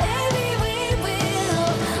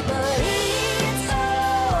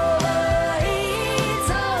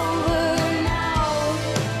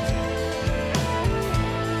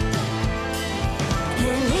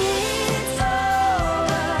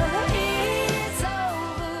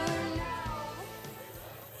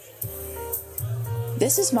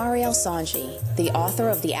 This is Marielle Sanji, the author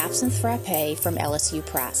of The Absinthe Frappé from LSU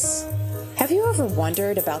Press. Have you ever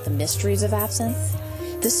wondered about the mysteries of absinthe?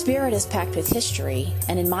 The spirit is packed with history,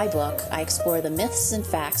 and in my book, I explore the myths and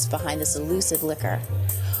facts behind this elusive liquor.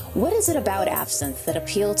 What is it about absinthe that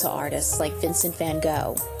appealed to artists like Vincent van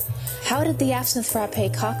Gogh? How did the Absinthe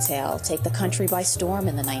Frappé cocktail take the country by storm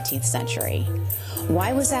in the 19th century?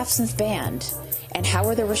 Why was absinthe banned? And how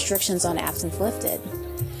were the restrictions on absinthe lifted?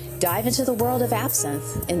 Dive into the world of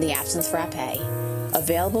absinthe in The Absinthe Frappé,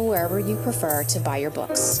 available wherever you prefer to buy your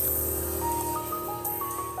books.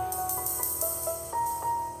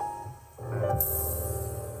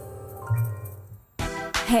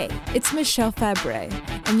 Hey, it's Michelle Fabre,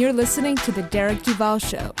 and you're listening to The Derek Duval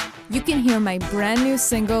Show. You can hear my brand new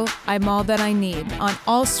single, I'm All That I Need, on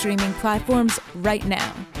all streaming platforms right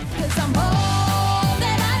now. 'Cause I'm all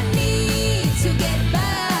that I need to get by.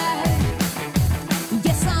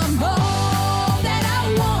 Yes, I'm all that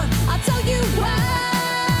I want. I'll tell you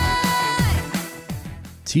why.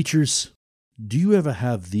 Teachers, do you ever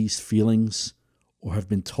have these feelings or have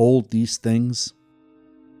been told these things?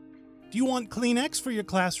 Do you want Kleenex for your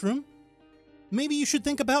classroom? Maybe you should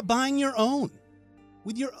think about buying your own,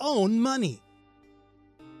 with your own money.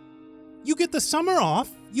 You get the summer off,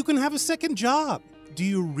 you can have a second job. Do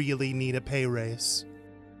you really need a pay raise?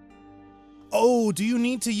 Oh, do you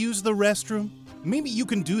need to use the restroom? Maybe you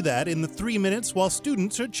can do that in the 3 minutes while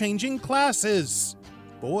students are changing classes.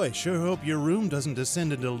 Boy, sure hope your room doesn't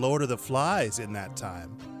descend into Lord of the Flies in that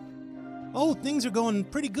time. Oh, things are going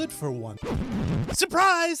pretty good for one.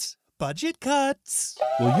 Surprise! budget cuts.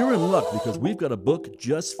 Well, you're in luck because we've got a book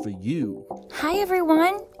just for you. Hi,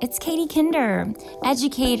 everyone. It's Katie Kinder,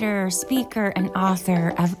 educator, speaker, and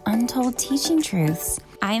author of Untold Teaching Truths.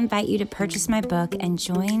 I invite you to purchase my book and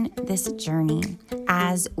join this journey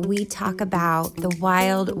as we talk about the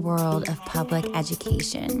wild world of public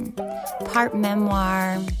education. Part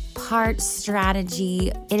memoir, part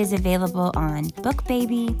strategy. It is available on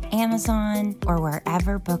BookBaby, Amazon, or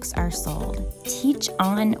wherever books are sold. Teach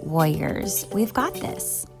on, warriors. We've got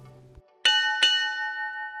this.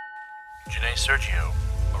 Janae Sergio,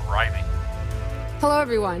 arriving. Hello,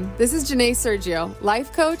 everyone. This is Janae Sergio,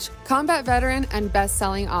 life coach, combat veteran, and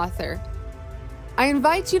best-selling author. I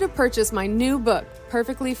invite you to purchase my new book,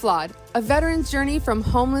 Perfectly Flawed, A Veteran's Journey from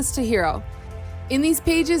Homeless to Hero. In these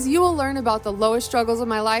pages, you will learn about the lowest struggles of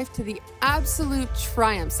my life to the absolute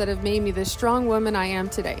triumphs that have made me the strong woman I am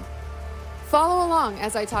today. Follow along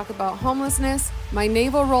as I talk about homelessness, my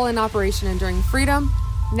naval role in Operation Enduring Freedom,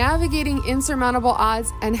 navigating insurmountable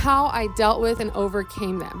odds, and how I dealt with and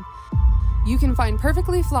overcame them. You can find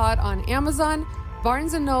Perfectly Flawed on Amazon,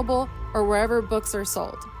 Barnes & Noble, or wherever books are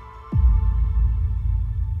sold.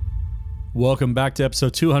 Welcome back to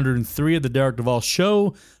episode 203 of the Derek Duvall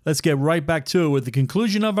Show. Let's get right back to it with the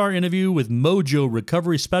conclusion of our interview with Mojo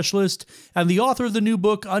recovery specialist and the author of the new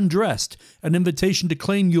book, Undressed, An Invitation to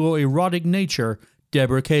Claim Your Erotic Nature,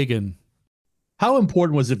 Deborah Kagan. How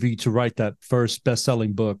important was it for you to write that first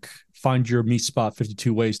best-selling book, Find Your Me Spot,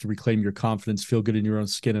 52 Ways to Reclaim Your Confidence, Feel Good in Your Own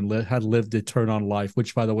Skin, and How to Live to Turn on Life,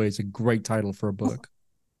 which, by the way, is a great title for a book?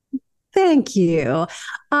 Thank you.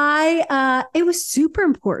 It was super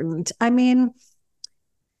important. I mean,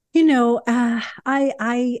 you know,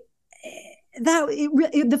 it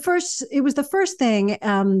was the first thing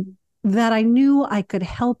that I knew I could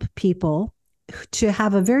help people to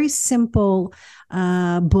have a very simple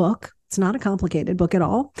book. It's not a complicated book at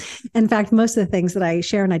all. In fact, most of the things that I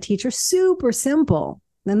share and I teach are super simple.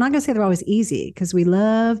 I'm not going to say they're always easy because we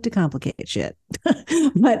love to complicate shit,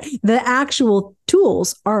 but the actual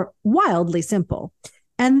tools are wildly simple.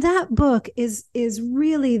 And that book is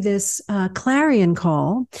really this clarion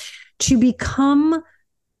call to become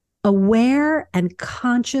aware and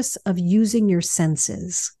conscious of using your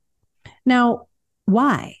senses. Now,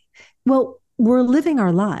 why? Well, we're living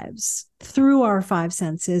our lives through our five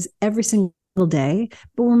senses every single day,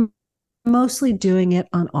 but we're mostly doing it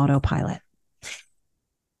on autopilot.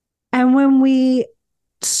 And when we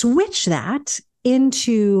switch that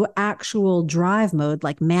into actual drive mode,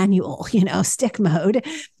 like manual, stick mode,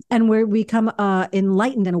 and where we become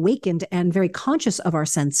enlightened and awakened and very conscious of our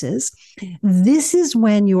senses, this is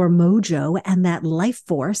when your mojo and that life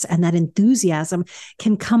force and that enthusiasm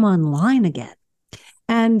can come online again.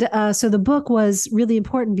 And so the book was really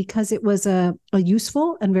important because it was a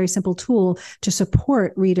useful and very simple tool to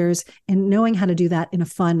support readers in knowing how to do that in a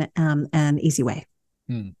fun and easy way.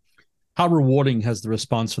 How rewarding has the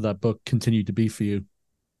response for that book continued to be for you?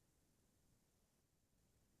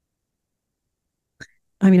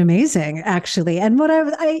 I mean, amazing, actually. And what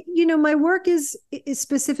my work is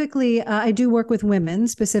specifically, I do work with women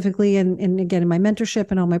specifically, and again, in my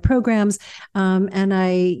mentorship and all my programs. And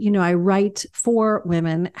I write for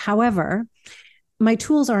women. However, my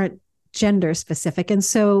tools aren't gender specific. And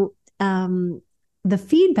so, the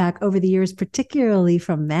feedback over the years, particularly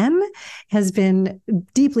from men, has been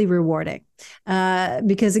deeply rewarding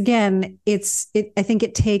because, again, I think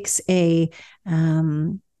it takes a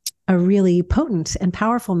really potent and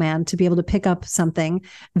powerful man to be able to pick up something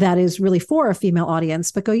that is really for a female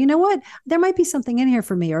audience, but go, you know what, there might be something in here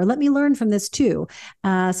for me, or let me learn from this too.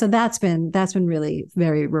 So that's been really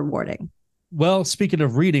very rewarding. Well, speaking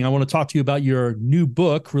of reading, I want to talk to you about your new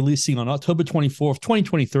book releasing on October 24th,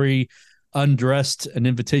 2023. Undressed, An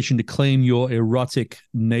Invitation to Claim Your Erotic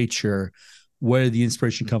Nature. Where did the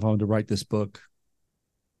inspiration come from to write this book?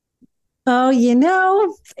 Oh,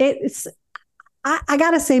 it's, I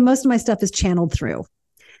got to say, most of my stuff is channeled through.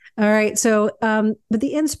 All right. So, but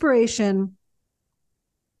the inspiration,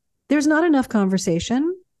 there's not enough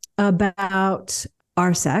conversation about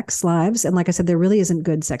our sex lives. And like I said, there really isn't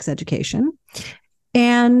good sex education.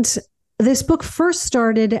 And this book first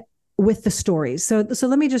started with the stories. So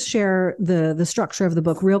let me just share the structure of the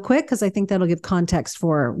book real quick, because I think that'll give context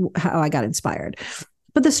for how I got inspired.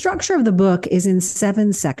 But the structure of the book is in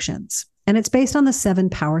 7 sections, and it's based on the 7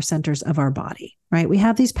 power centers of our body, right? We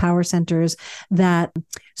have these power centers that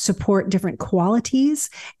support different qualities,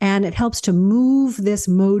 and it helps to move this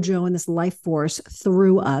mojo and this life force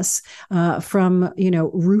through us from,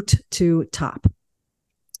 root to top.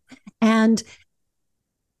 And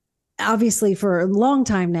obviously for a long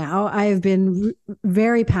time now, I have been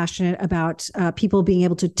very passionate about people being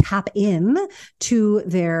able to tap in to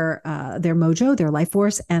their mojo, their life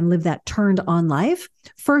force, and live that turned on life.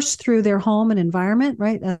 First through their home and environment,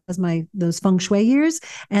 right? As those feng shui years.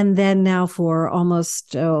 And then now for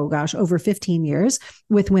almost, over 15 years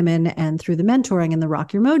with women and through the mentoring and the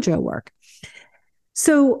Rock Your Mojo work.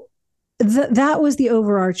 So that was the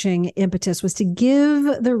overarching impetus, was to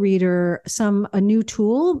give the reader a new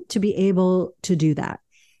tool to be able to do that.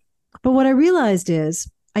 But what I realized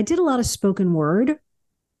is I did a lot of spoken word,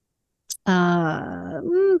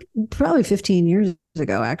 probably 15 years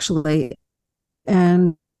ago, actually.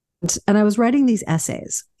 And I was writing these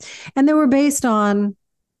essays, and they were based on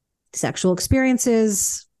sexual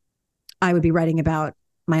experiences. I would be writing about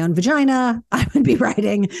my own vagina. I would be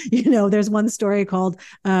writing, there's one story called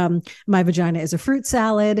My Vagina is a Fruit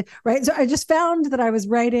Salad, right? So I just found that I was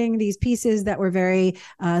writing these pieces that were very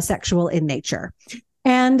sexual in nature.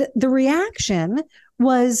 And the reaction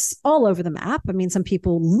was all over the map. I mean, some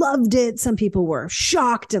people loved it. Some people were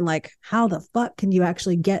shocked and like, how the fuck can you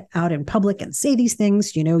actually get out in public and say these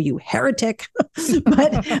things? You heretic.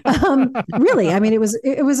 But really, I mean, it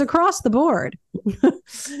was across the board.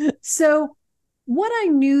 So what I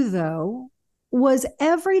knew, though, was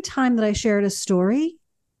every time that I shared a story,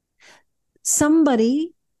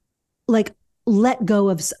 somebody let go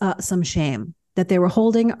of some shame that they were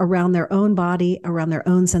holding around their own body, around their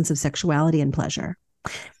own sense of sexuality and pleasure.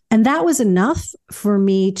 And that was enough for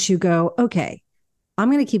me to go, okay, I'm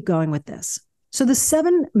going to keep going with this. So the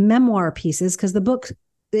 7 memoir pieces, because the book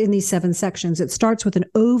in these 7 sections, it starts with an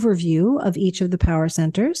overview of each of the power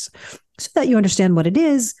centers so that you understand what it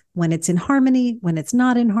is, when it's in harmony, when it's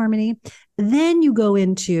not in harmony. Then you go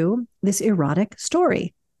into this erotic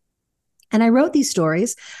story. And I wrote these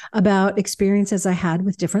stories about experiences I had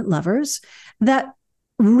with different lovers that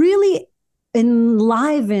really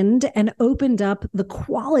enlivened and opened up the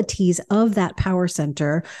qualities of that power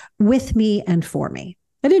center with me and for me.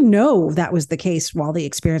 I didn't know that was the case while the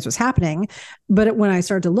experience was happening, but when I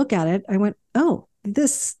started to look at it, I went, oh,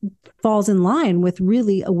 this falls in line with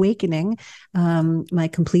really awakening my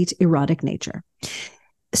complete erotic nature.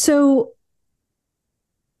 So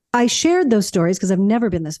I shared those stories because I've never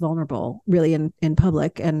been this vulnerable really in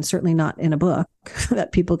public, and certainly not in a book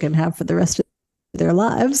that people can have for the rest of their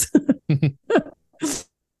lives.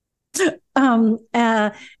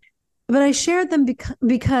 But I shared them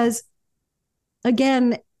because,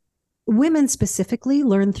 again, women specifically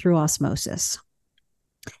learn through osmosis.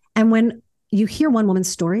 And when you hear one woman's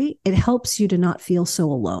story, it helps you to not feel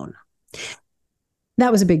so alone.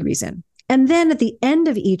 That was a big reason. And then at the end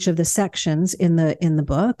of each of the sections in the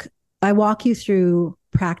book, I walk you through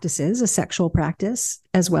practices, a sexual practice,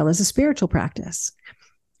 as well as a spiritual practice.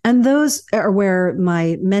 And those are where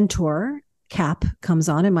my mentor cap comes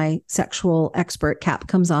on and my sexual expert cap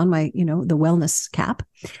comes on, the wellness cap.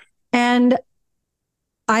 And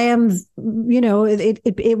I am,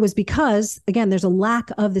 it was because, again, there's a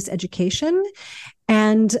lack of this education.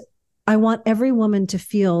 And I want every woman to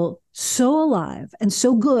feel so alive and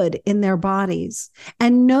so good in their bodies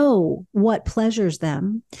and know what pleasures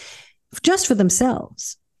them just for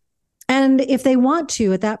themselves. And if they want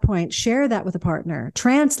to, at that point, share that with a partner,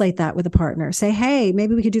 translate that with a partner, say, hey,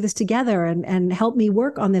 maybe we could do this together and help me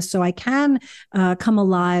work on this so I can come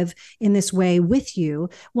alive in this way with you.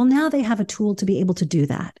 Well, now they have a tool to be able to do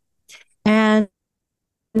that. And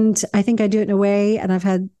I think I do it in a way, and I've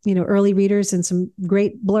had, early readers and some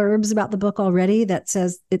great blurbs about the book already that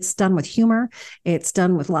says it's done with humor. It's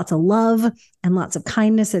done with lots of love and lots of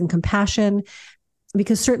kindness and compassion.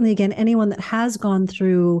 Because certainly, again, anyone that has gone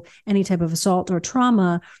through any type of assault or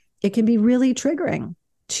trauma, it can be really triggering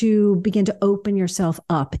to begin to open yourself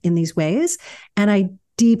up in these ways. And I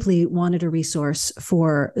deeply wanted a resource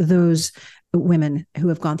for those women who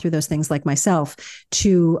have gone through those things like myself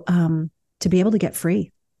to be able to get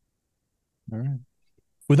free. All right.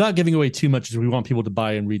 Without giving away too much, as we want people to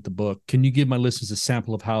buy and read the book, can you give my listeners a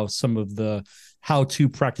sample of how some of the how-to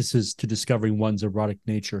practices to discovering one's erotic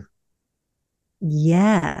nature?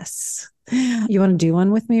 Yes. You want to do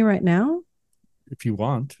one with me right now? If you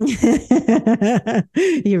want.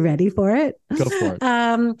 You ready for it? Go for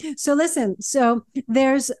it. So listen, so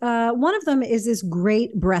there's one of them is this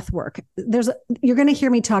great breath work. You're going to hear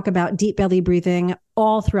me talk about deep belly breathing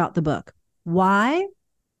all throughout the book. Why?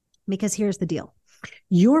 Because here's the deal.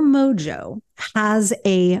 Your mojo has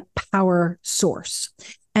a power source,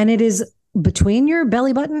 and it is between your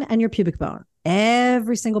belly button and your pubic bone.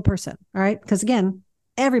 Every single person. All right. Because again,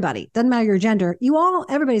 everybody, doesn't matter your gender,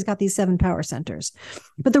 everybody's got these 7 power centers.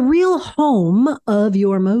 But the real home of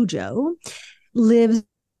your mojo lives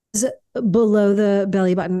below the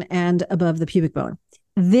belly button and above the pubic bone.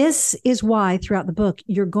 This is why throughout the book,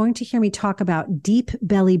 you're going to hear me talk about deep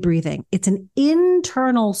belly breathing. It's an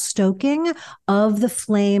internal stoking of the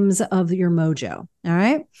flames of your mojo. All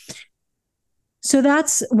right. So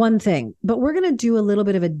that's one thing, but we're going to do a little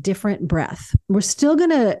bit of a different breath. We're still going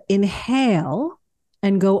to inhale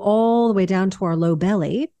and go all the way down to our low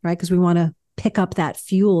belly, right? Because we want to pick up that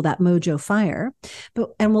fuel, that mojo fire,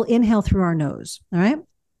 and we'll inhale through our nose. All right.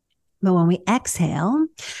 But when we exhale,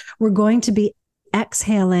 we're going to be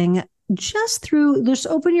exhaling just through, just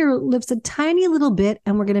open your lips a tiny little bit,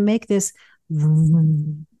 and we're going to make this.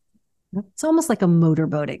 It's almost like a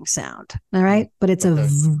motorboating sound. All right. But it's a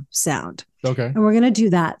sound. Okay. And we're going to do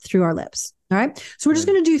that through our lips. All right. So we're just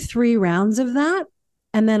going to do 3 rounds of that,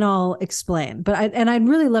 and then I'll explain. But I'd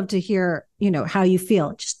really love to hear, how you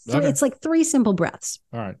feel. Just it's like 3 simple breaths.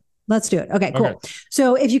 All right. Let's do it. Okay, cool. Okay.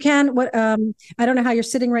 So if you can, I don't know how you're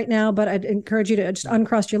sitting right now, but I'd encourage you to just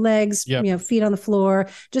uncross your legs, feet on the floor,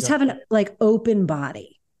 just have an open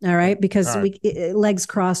body. All right. Because legs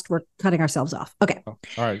crossed, we're cutting ourselves off. Okay. All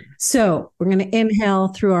right. So we're going to inhale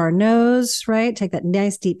through our nose, right? Take that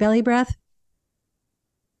nice deep belly breath.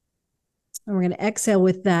 And we're going to exhale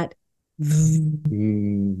with that.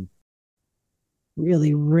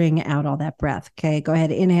 Really wring out all that breath. Okay. Go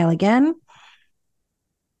ahead. Inhale again.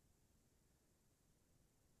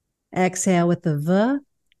 Exhale with the V.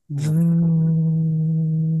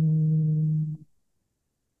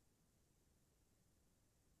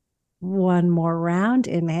 One more round.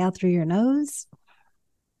 Inhale through your nose.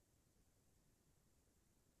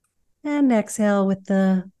 And exhale with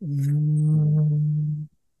the V.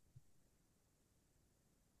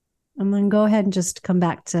 And then go ahead and just come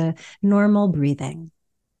back to normal breathing.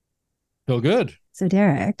 Feel good. So,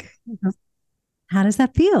 Derek, how does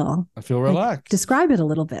that feel? I feel relaxed. Describe it a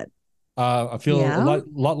little bit. I feel a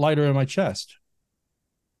lot lighter in my chest.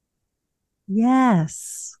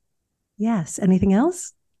 Yes. Yes. Anything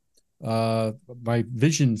else? My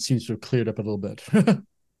vision seems to have cleared up a little bit.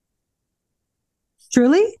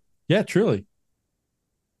 Truly? Yeah, truly.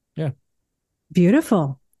 Yeah.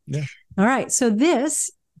 Beautiful. Yeah. All right. So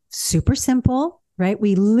this, super simple, right?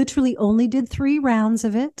 We literally only did 3 rounds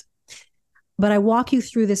of it, but I walk you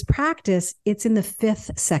through this practice. It's in the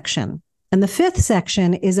 5th section. And the 5th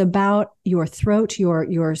section is about your throat,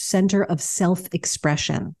 your center of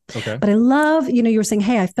self-expression. Okay. But I love, you were saying,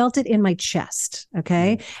 hey, I felt it in my chest.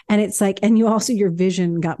 Okay. And it's like, and you also, your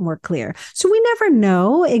vision got more clear. So we never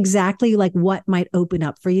know exactly what might open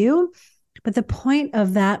up for you. But the point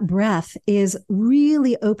of that breath is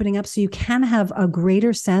really opening up so you can have a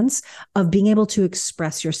greater sense of being able to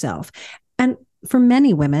express yourself. And for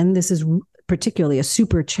many women, this is particularly a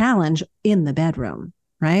super challenge in the bedroom,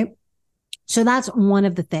 right? So that's one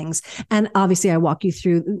of the things. And obviously I walk you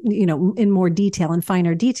through, in more detail and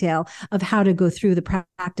finer detail of how to go through the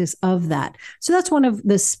practice of that. So that's one of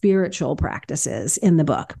the spiritual practices in the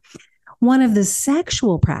book. One of the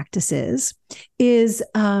sexual practices is,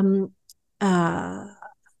 what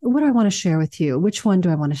do I want to share with you? Which one do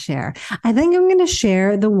I want to share? I think I'm going to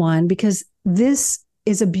share the one because this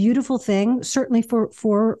is a beautiful thing, certainly for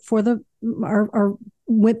our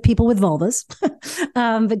with people with vulvas,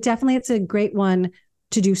 but definitely it's a great one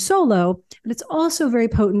to do solo. But it's also very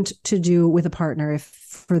potent to do with a partner. If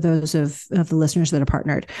for those of the listeners that are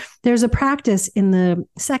partnered, there's a practice in the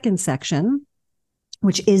 2nd section,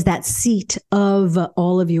 which is that seat of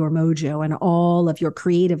all of your mojo and all of your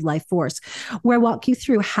creative life force, where I walk you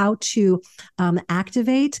through how to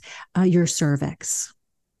activate your cervix.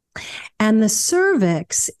 And the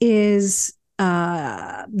cervix is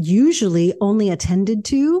usually only attended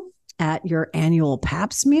to at your annual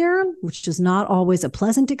pap smear, which is not always a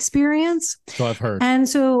pleasant experience. So I've heard. And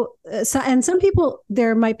so some people,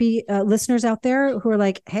 there might be listeners out there who are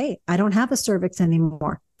like, hey, I don't have a cervix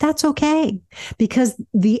anymore. That's okay, because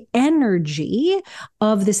the energy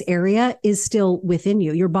of this area is still within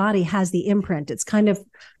you. Your body has the imprint. It's kind of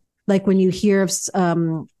like when you hear of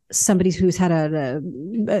somebody who's had a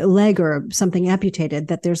leg or something amputated,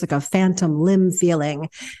 that there's a phantom limb feeling.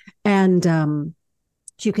 And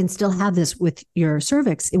you can still have this with your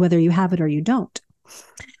cervix, whether you have it or you don't.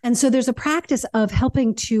 And so there's a practice of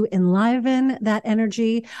helping to enliven that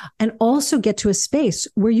energy and also get to a space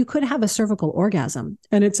where you could have a cervical orgasm.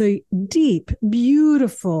 And it's a deep,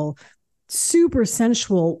 beautiful, super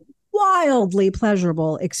sensual, wildly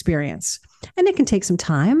pleasurable experience. And it can take some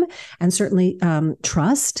time and certainly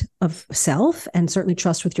trust of self and certainly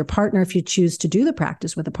trust with your partner if you choose to do the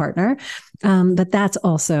practice with a partner. But that's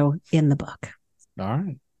also in the book. All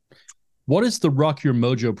right. What is the Rock Your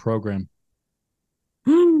Mojo program?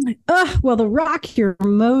 Well, the Rock Your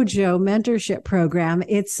Mojo mentorship program,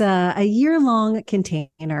 it's a year-long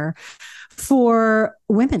container for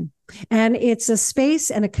women. And it's a space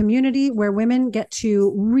and a community where women get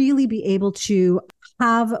to really be able to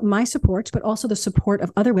have my support, but also the support of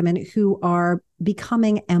other women who are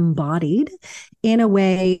becoming embodied in a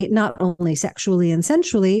way, not only sexually and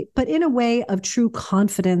sensually, but in a way of true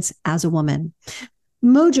confidence as a woman.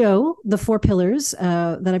 Mojo, the 4 pillars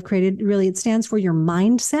that I've created, really, it stands for your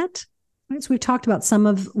mindset. Right? So we've talked about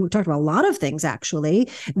a lot of things actually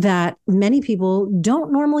that many people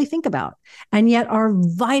don't normally think about, and yet are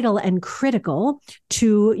vital and critical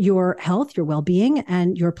to your health, your well-being,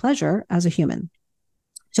 and your pleasure as a human.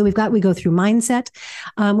 So we go through mindset.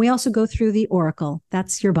 We also go through the oracle.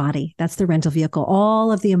 That's your body. That's the rental vehicle,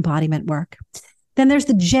 all of the embodiment work. Then there's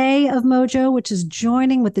the J of Mojo, which is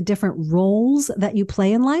joining with the different roles that you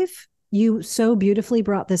play in life. You so beautifully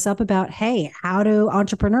brought this up about, hey, how do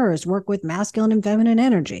entrepreneurs work with masculine and feminine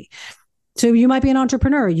energy? So you might be an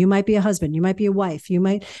entrepreneur, you might be a husband, you might be a wife, you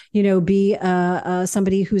might, be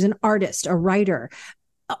somebody who's an artist, a writer.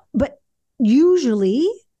 But usually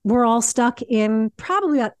we're all stuck in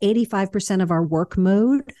probably about 85% of our work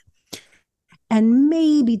mode and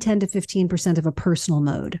maybe 10 to 15% of a personal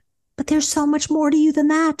mode. But there's so much more to you than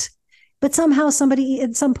that. But somehow somebody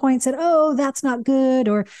at some point said, oh, that's not good.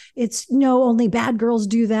 Or it's no, only bad girls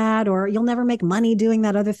do that. Or you'll never make money doing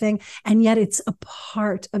that other thing. And yet it's a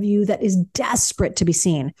part of you that is desperate to be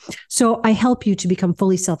seen. So I help you to become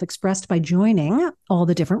fully self-expressed by joining all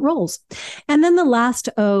the different roles. And then the last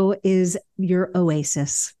O is your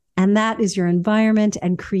oasis. And that is your environment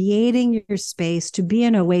and creating your space to be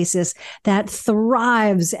an oasis that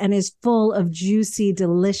thrives and is full of juicy,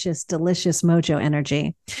 delicious, delicious mojo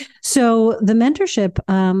energy. So the mentorship,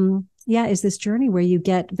 is this journey where you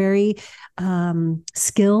get very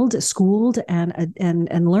skilled, schooled,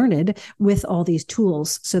 and learned with all these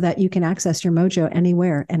tools so that you can access your mojo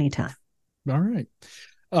anywhere, anytime. All right.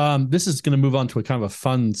 This is going to move on to a kind of a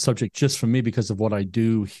fun subject just for me because of what I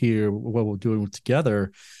do here, what we're doing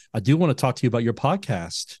together. I do want to talk to you about your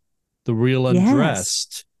podcast, The Real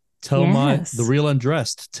Undressed. Tell my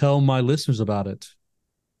listeners about it.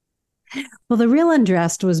 Well, The Real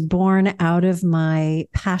Undressed was born out of my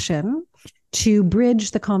passion to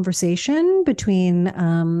bridge the conversation between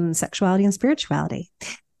sexuality and spirituality.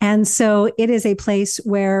 And so it is a place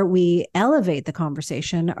where we elevate the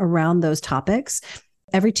conversation around those topics.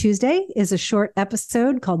 Every Tuesday is a short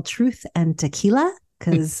episode called Truth and Tequila,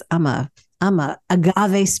 because I'm a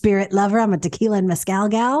agave spirit lover. I'm a tequila and mezcal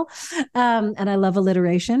gal. And I love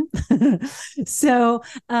alliteration. So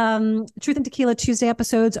Truth and Tequila Tuesday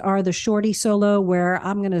episodes are the shorty solo where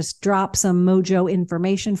I'm going to drop some mojo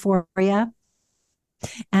information for you.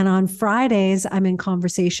 And on Fridays, I'm in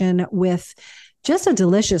conversation with just a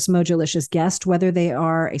delicious Mojo-licious guest, whether they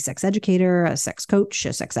are a sex educator, a sex coach,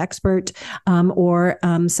 a sex expert, or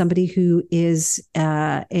somebody who is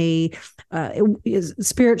a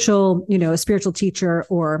spiritual teacher,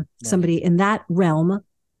 or somebody in that realm,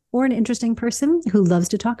 or an interesting person who loves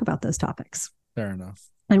to talk about those topics. Fair enough.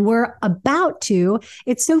 And we're about to,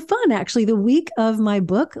 it's so fun, actually, the week of my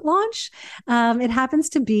book launch, it happens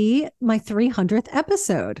to be my 300th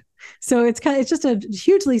episode. So it's just a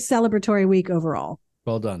hugely celebratory week overall.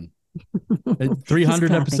 Well done.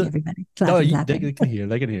 300 episodes. Everybody.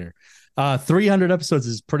 They can hear. 300 episodes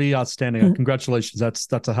is pretty outstanding. Congratulations.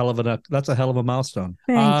 That's a hell of a milestone.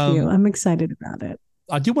 Thank you. I'm excited about it.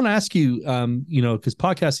 I do want to ask you, because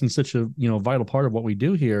podcasting is such a, vital part of what we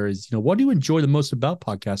do here is, what do you enjoy the most about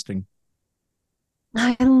podcasting?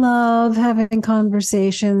 I love having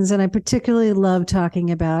conversations, and I particularly love talking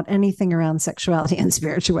about anything around sexuality and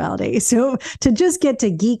spirituality. So to just get to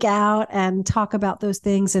geek out and talk about those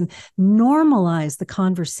things and normalize the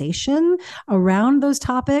conversation around those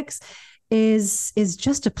topics is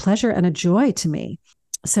just a pleasure and a joy to me.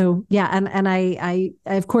 So yeah, and I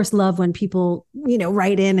of course love when people,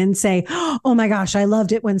 write in and say, oh my gosh, I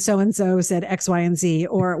loved it when so-and-so said X, Y, and Z,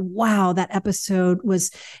 or wow, that episode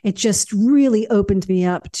it just really opened me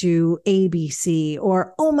up to ABC,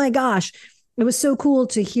 or oh my gosh, it was so cool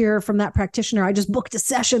to hear from that practitioner. I just booked a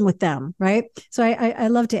session with them, right? So I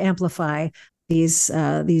love to amplify these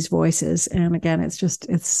voices. And again, it's just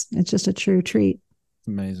a true treat.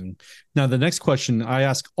 Amazing. Now, the next question, I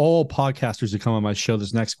ask all podcasters who come on my show,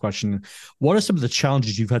 this next question: what are some of the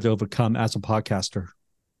challenges you've had to overcome as a podcaster?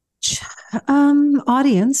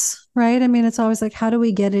 Audience, right? I mean, it's always like, how do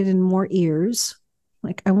we get it in more ears?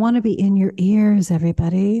 Like, I want to be in your ears,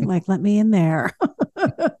 everybody. Like, let me in there.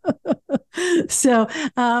 So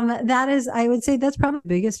I would say that's probably the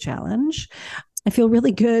biggest challenge. I feel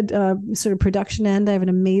really good, sort of production end. I have an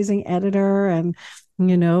amazing editor, and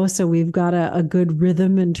so we've got a good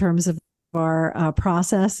rhythm in terms of our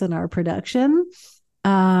process and our production.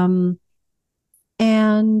 And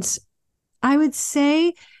I would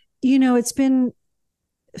say, it's been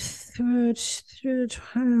we're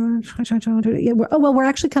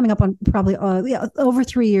actually coming up on probably over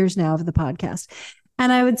 3 years now of the podcast.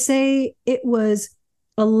 And I would say it was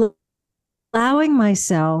allowing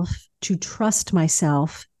myself to trust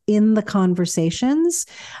myself in the conversations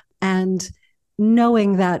and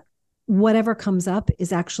knowing that whatever comes up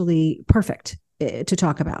is actually perfect to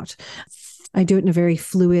talk about. I do it in a very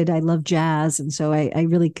fluid, I love jazz. And so I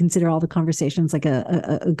really consider all the conversations like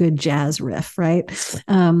a good jazz riff, right?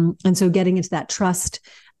 And so getting into that trust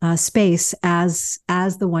space as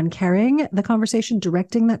the one carrying the conversation,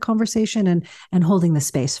 directing that conversation and holding the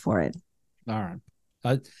space for it. All right.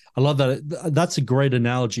 I love that. That's a great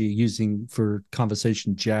analogy using for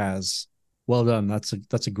conversation jazz. Well done. That's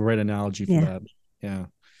a great analogy for that. Yeah.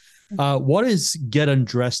 What is get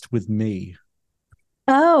undressed with me?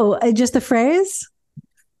 Oh, just the phrase?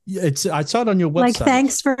 I saw it on your website. Like,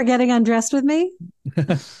 thanks for getting undressed with me.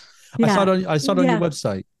 I saw it on your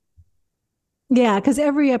website. Yeah, because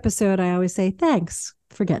every episode I always say thanks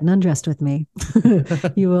for getting undressed with me.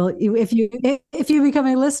 If you become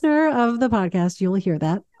a listener of the podcast, you'll hear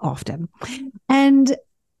that often. And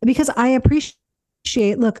because I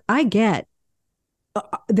appreciate, look, I get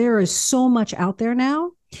there is so much out there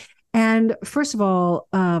now. And first of all,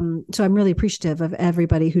 so I'm really appreciative of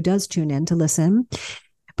everybody who does tune in to listen,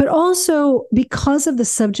 but also because of the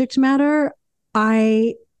subject matter,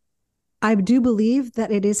 I do believe that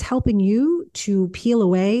it is helping you to peel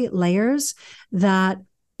away layers that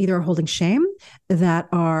either are holding shame, that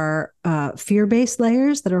are fear-based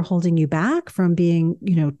layers that are holding you back from being,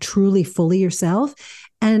 truly fully yourself.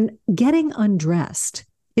 And getting undressed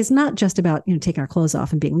is not just about, taking our clothes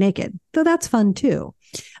off and being naked, though that's fun too.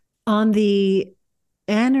 On the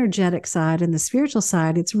energetic side and the spiritual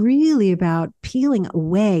side, it's really about peeling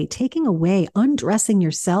away, taking away, undressing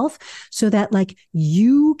yourself so that like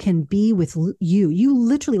you can be with you. You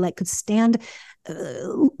literally like could stand,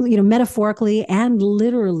 metaphorically and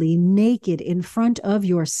literally naked in front of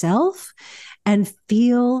yourself and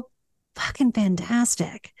feel fucking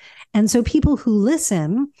fantastic. And so people who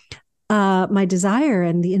listen, my desire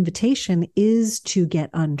and the invitation is to get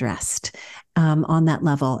undressed on that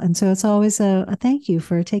level. And so it's always a thank you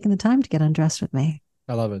for taking the time to get undressed with me.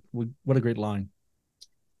 I love it. What a great line.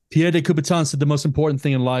 Pierre de Coubertin said the most important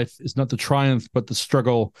thing in life is not the triumph, but the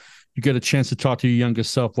struggle. You get a chance to talk to your younger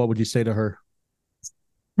self. What would you say to her?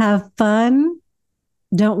 Have fun.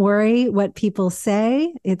 Don't worry what people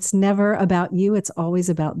say. It's never about you. It's always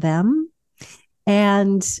about them.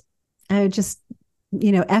 And I just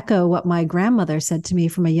echo what my grandmother said to me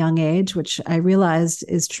from a young age, which I realized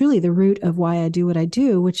is truly the root of why I do what I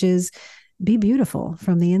do, which is be beautiful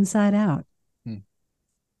from the inside out.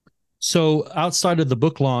 So outside of the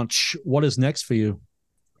book launch, what is next for you?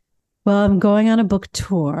 Well, I'm going on a book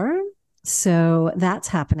tour. So that's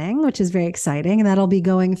happening, which is very exciting. And that'll be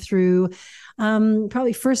going through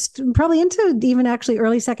probably into even actually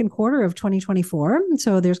early second quarter of 2024.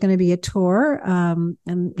 So there's going to be a tour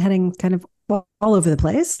and heading kind of all over the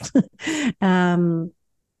place.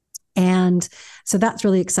 And so that's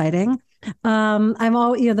really exciting.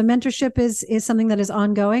 The mentorship is something that is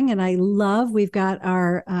ongoing and I love. We've got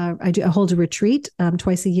I hold a retreat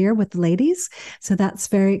twice a year with the ladies. So that's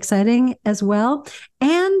very exciting as well.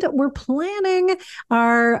 And we're planning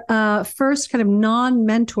our first kind of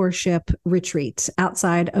non-mentorship retreat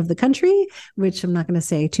outside of the country, which I'm not going to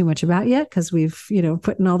say too much about yet because we've,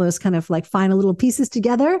 putting all those kind of like final little pieces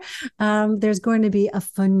together. There's going to be a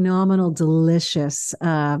phenomenal, delicious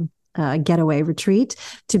getaway retreat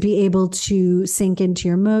to be able to sink into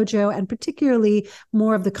your mojo and particularly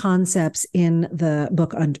more of the concepts in the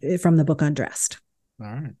book from the book Undressed. All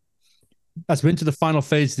right. As we're into the final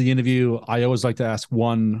phase of the interview, I always like to ask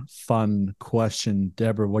one fun question.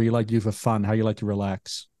 Deborah, what do you like to do for fun? How do you like to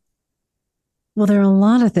relax? Well, there are a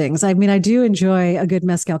lot of things. I mean, I do enjoy a good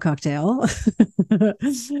mezcal cocktail. I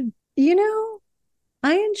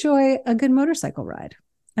enjoy a good motorcycle ride.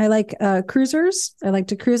 I like cruisers. I like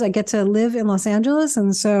to cruise. I get to live in Los Angeles.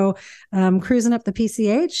 And so cruising up the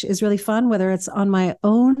PCH is really fun, whether it's on my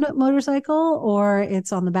own motorcycle or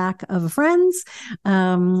it's on the back of a friend's.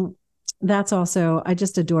 That's also, I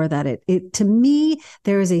just adore that. It to me,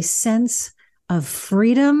 there is a sense of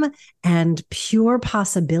freedom and pure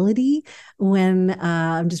possibility when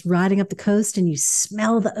I'm just riding up the coast and you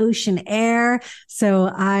smell the ocean air. So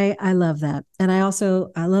I love that. And I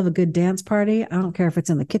love a good dance party. I don't care if it's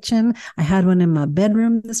in the kitchen. I had one in my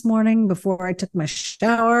bedroom this morning before I took my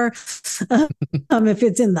shower. If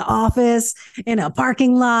it's in the office, in a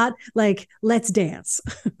parking lot, like, let's dance.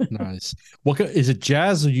 Nice. Is it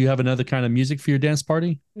jazz, or do you have another kind of music for your dance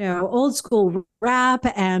party? No, old school rap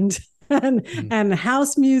and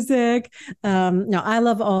house music. No, I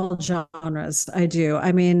love all genres. I do.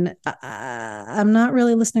 I mean, I'm not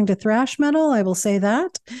really listening to thrash metal, I will say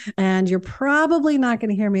that. And you're probably not going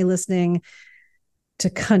to hear me listening to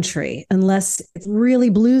country unless it's really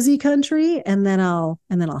bluesy country, and then I'll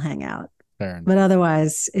hang out. Fair enough. But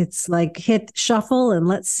otherwise, it's like hit shuffle and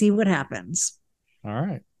let's see what happens. All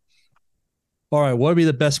right. What would be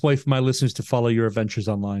the best way for my listeners to follow your adventures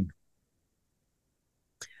online?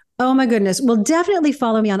 Oh my goodness. Well, definitely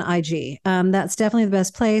follow me on IG. That's definitely the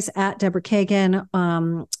best place, at Deborah Kagan.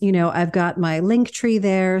 I've got my link tree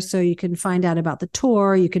there, so you can find out about the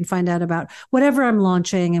tour. You can find out about whatever I'm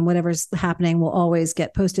launching, and whatever's happening will always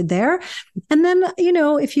get posted there. And then,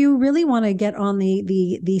 if you really want to get on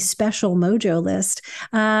the special Mojo list,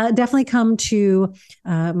 definitely come to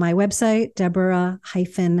my website,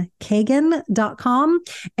 Deborah-Kagan.com.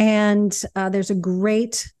 And there's a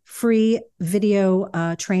great free video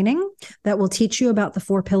training that will teach you about the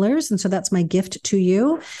 4 pillars. And so that's my gift to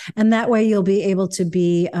you. And that way you'll be able to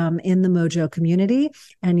be in the Mojo community,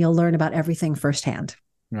 and you'll learn about everything firsthand.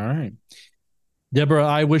 All right. Deborah,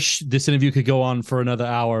 I wish this interview could go on for another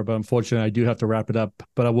hour, but unfortunately I do have to wrap it up.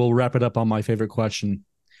 But I will wrap it up on my favorite question.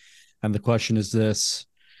 And the question is this: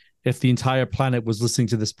 if the entire planet was listening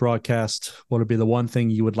to this broadcast, what would be the one thing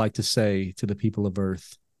you would like to say to the people of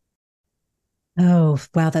Earth? Oh,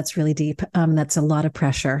 wow. That's really deep. That's a lot of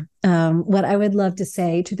pressure. What I would love to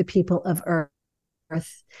say to the people of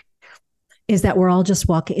Earth is that we're all just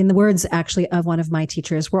walking, in the words actually of one of my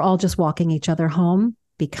teachers, we're all just walking each other home.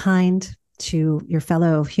 Be kind to your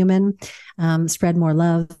fellow human. Spread more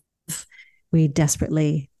love. We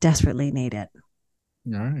desperately, desperately need it.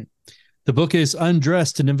 All right. The book is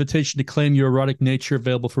Undressed, an invitation to claim your erotic nature,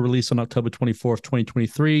 available for release on October 24th,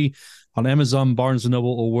 2023 on Amazon, Barnes &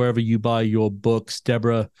 Noble, or wherever you buy your books.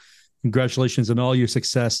 Deborah, congratulations on all your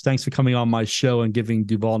success. Thanks for coming on my show and giving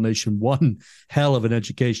Duval Nation one hell of an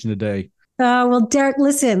education today. Well, Derek,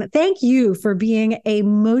 listen, thank you for being a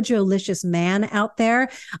Mojo-licious man out there.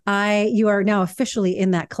 You are now officially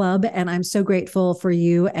in that club, and I'm so grateful for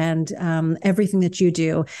you and everything that you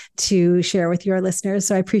do to share with your listeners.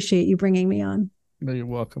 So I appreciate you bringing me on. You're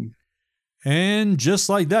welcome. And just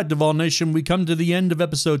like that, Duval Nation, we come to the end of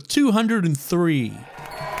episode 203.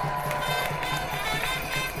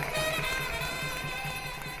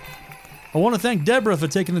 I want to thank Deborah for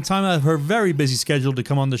taking the time out of her very busy schedule to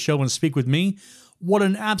come on the show and speak with me. What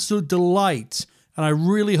an absolute delight. And I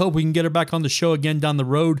really hope we can get her back on the show again down the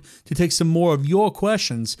road to take some more of your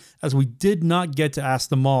questions, as we did not get to ask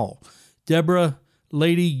them all. Deborah,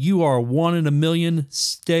 lady, you are one in a million.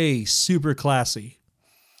 Stay super classy.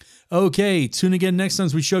 Okay, tune again next time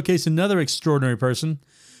as we showcase another extraordinary person.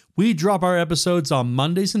 We drop our episodes on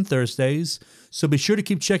Mondays and Thursdays, so be sure to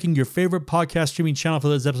keep checking your favorite podcast streaming channel for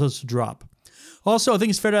those episodes to drop. Also, I think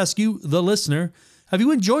it's fair to ask you, the listener, have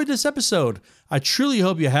you enjoyed this episode? I truly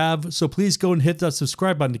hope you have, so please go and hit that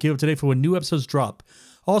subscribe button to keep up to date for when new episodes drop.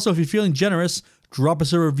 Also, if you're feeling generous, drop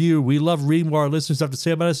us a review. We love reading what our listeners have to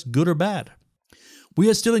say about us, good or bad. We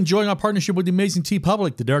are still enjoying our partnership with the amazing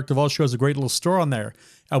TeePublic. The Derek Duval Show has a great little store on there.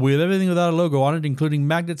 And we have everything without a logo on it, including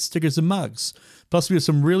magnets, stickers, and mugs. Plus, we have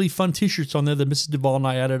some really fun t-shirts on there that Mrs. Duval and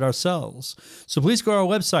I added ourselves. So please go to our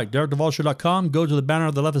website, DerekDuvalShow.com, go to the banner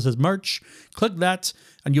on the left that says merch, click that,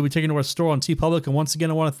 and you'll be taken to our store on TeePublic. And once again,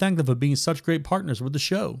 I want to thank them for being such great partners with the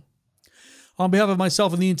show. On behalf of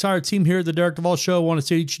myself and the entire team here at the Derek Duval Show, I want to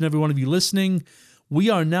say to each and every one of you listening, we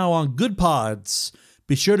are now on Good Pods.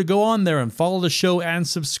 Be sure to go on there and follow the show and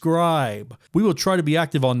subscribe. We will try to be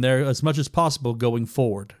active on there as much as possible going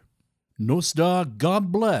forward. Nostar,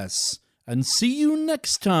 God bless, and see you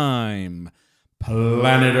next time,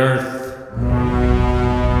 Planet Earth.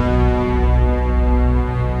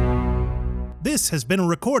 This has been a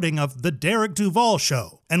recording of The Derek Duval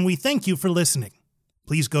Show, and we thank you for listening.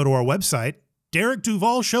 Please go to our website,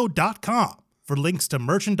 DerekDuvalShow.com, for links to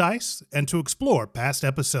merchandise and to explore past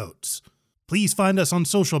episodes. Please find us on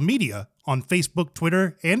social media on Facebook,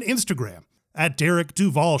 Twitter, and Instagram at Derek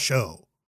Duval Show.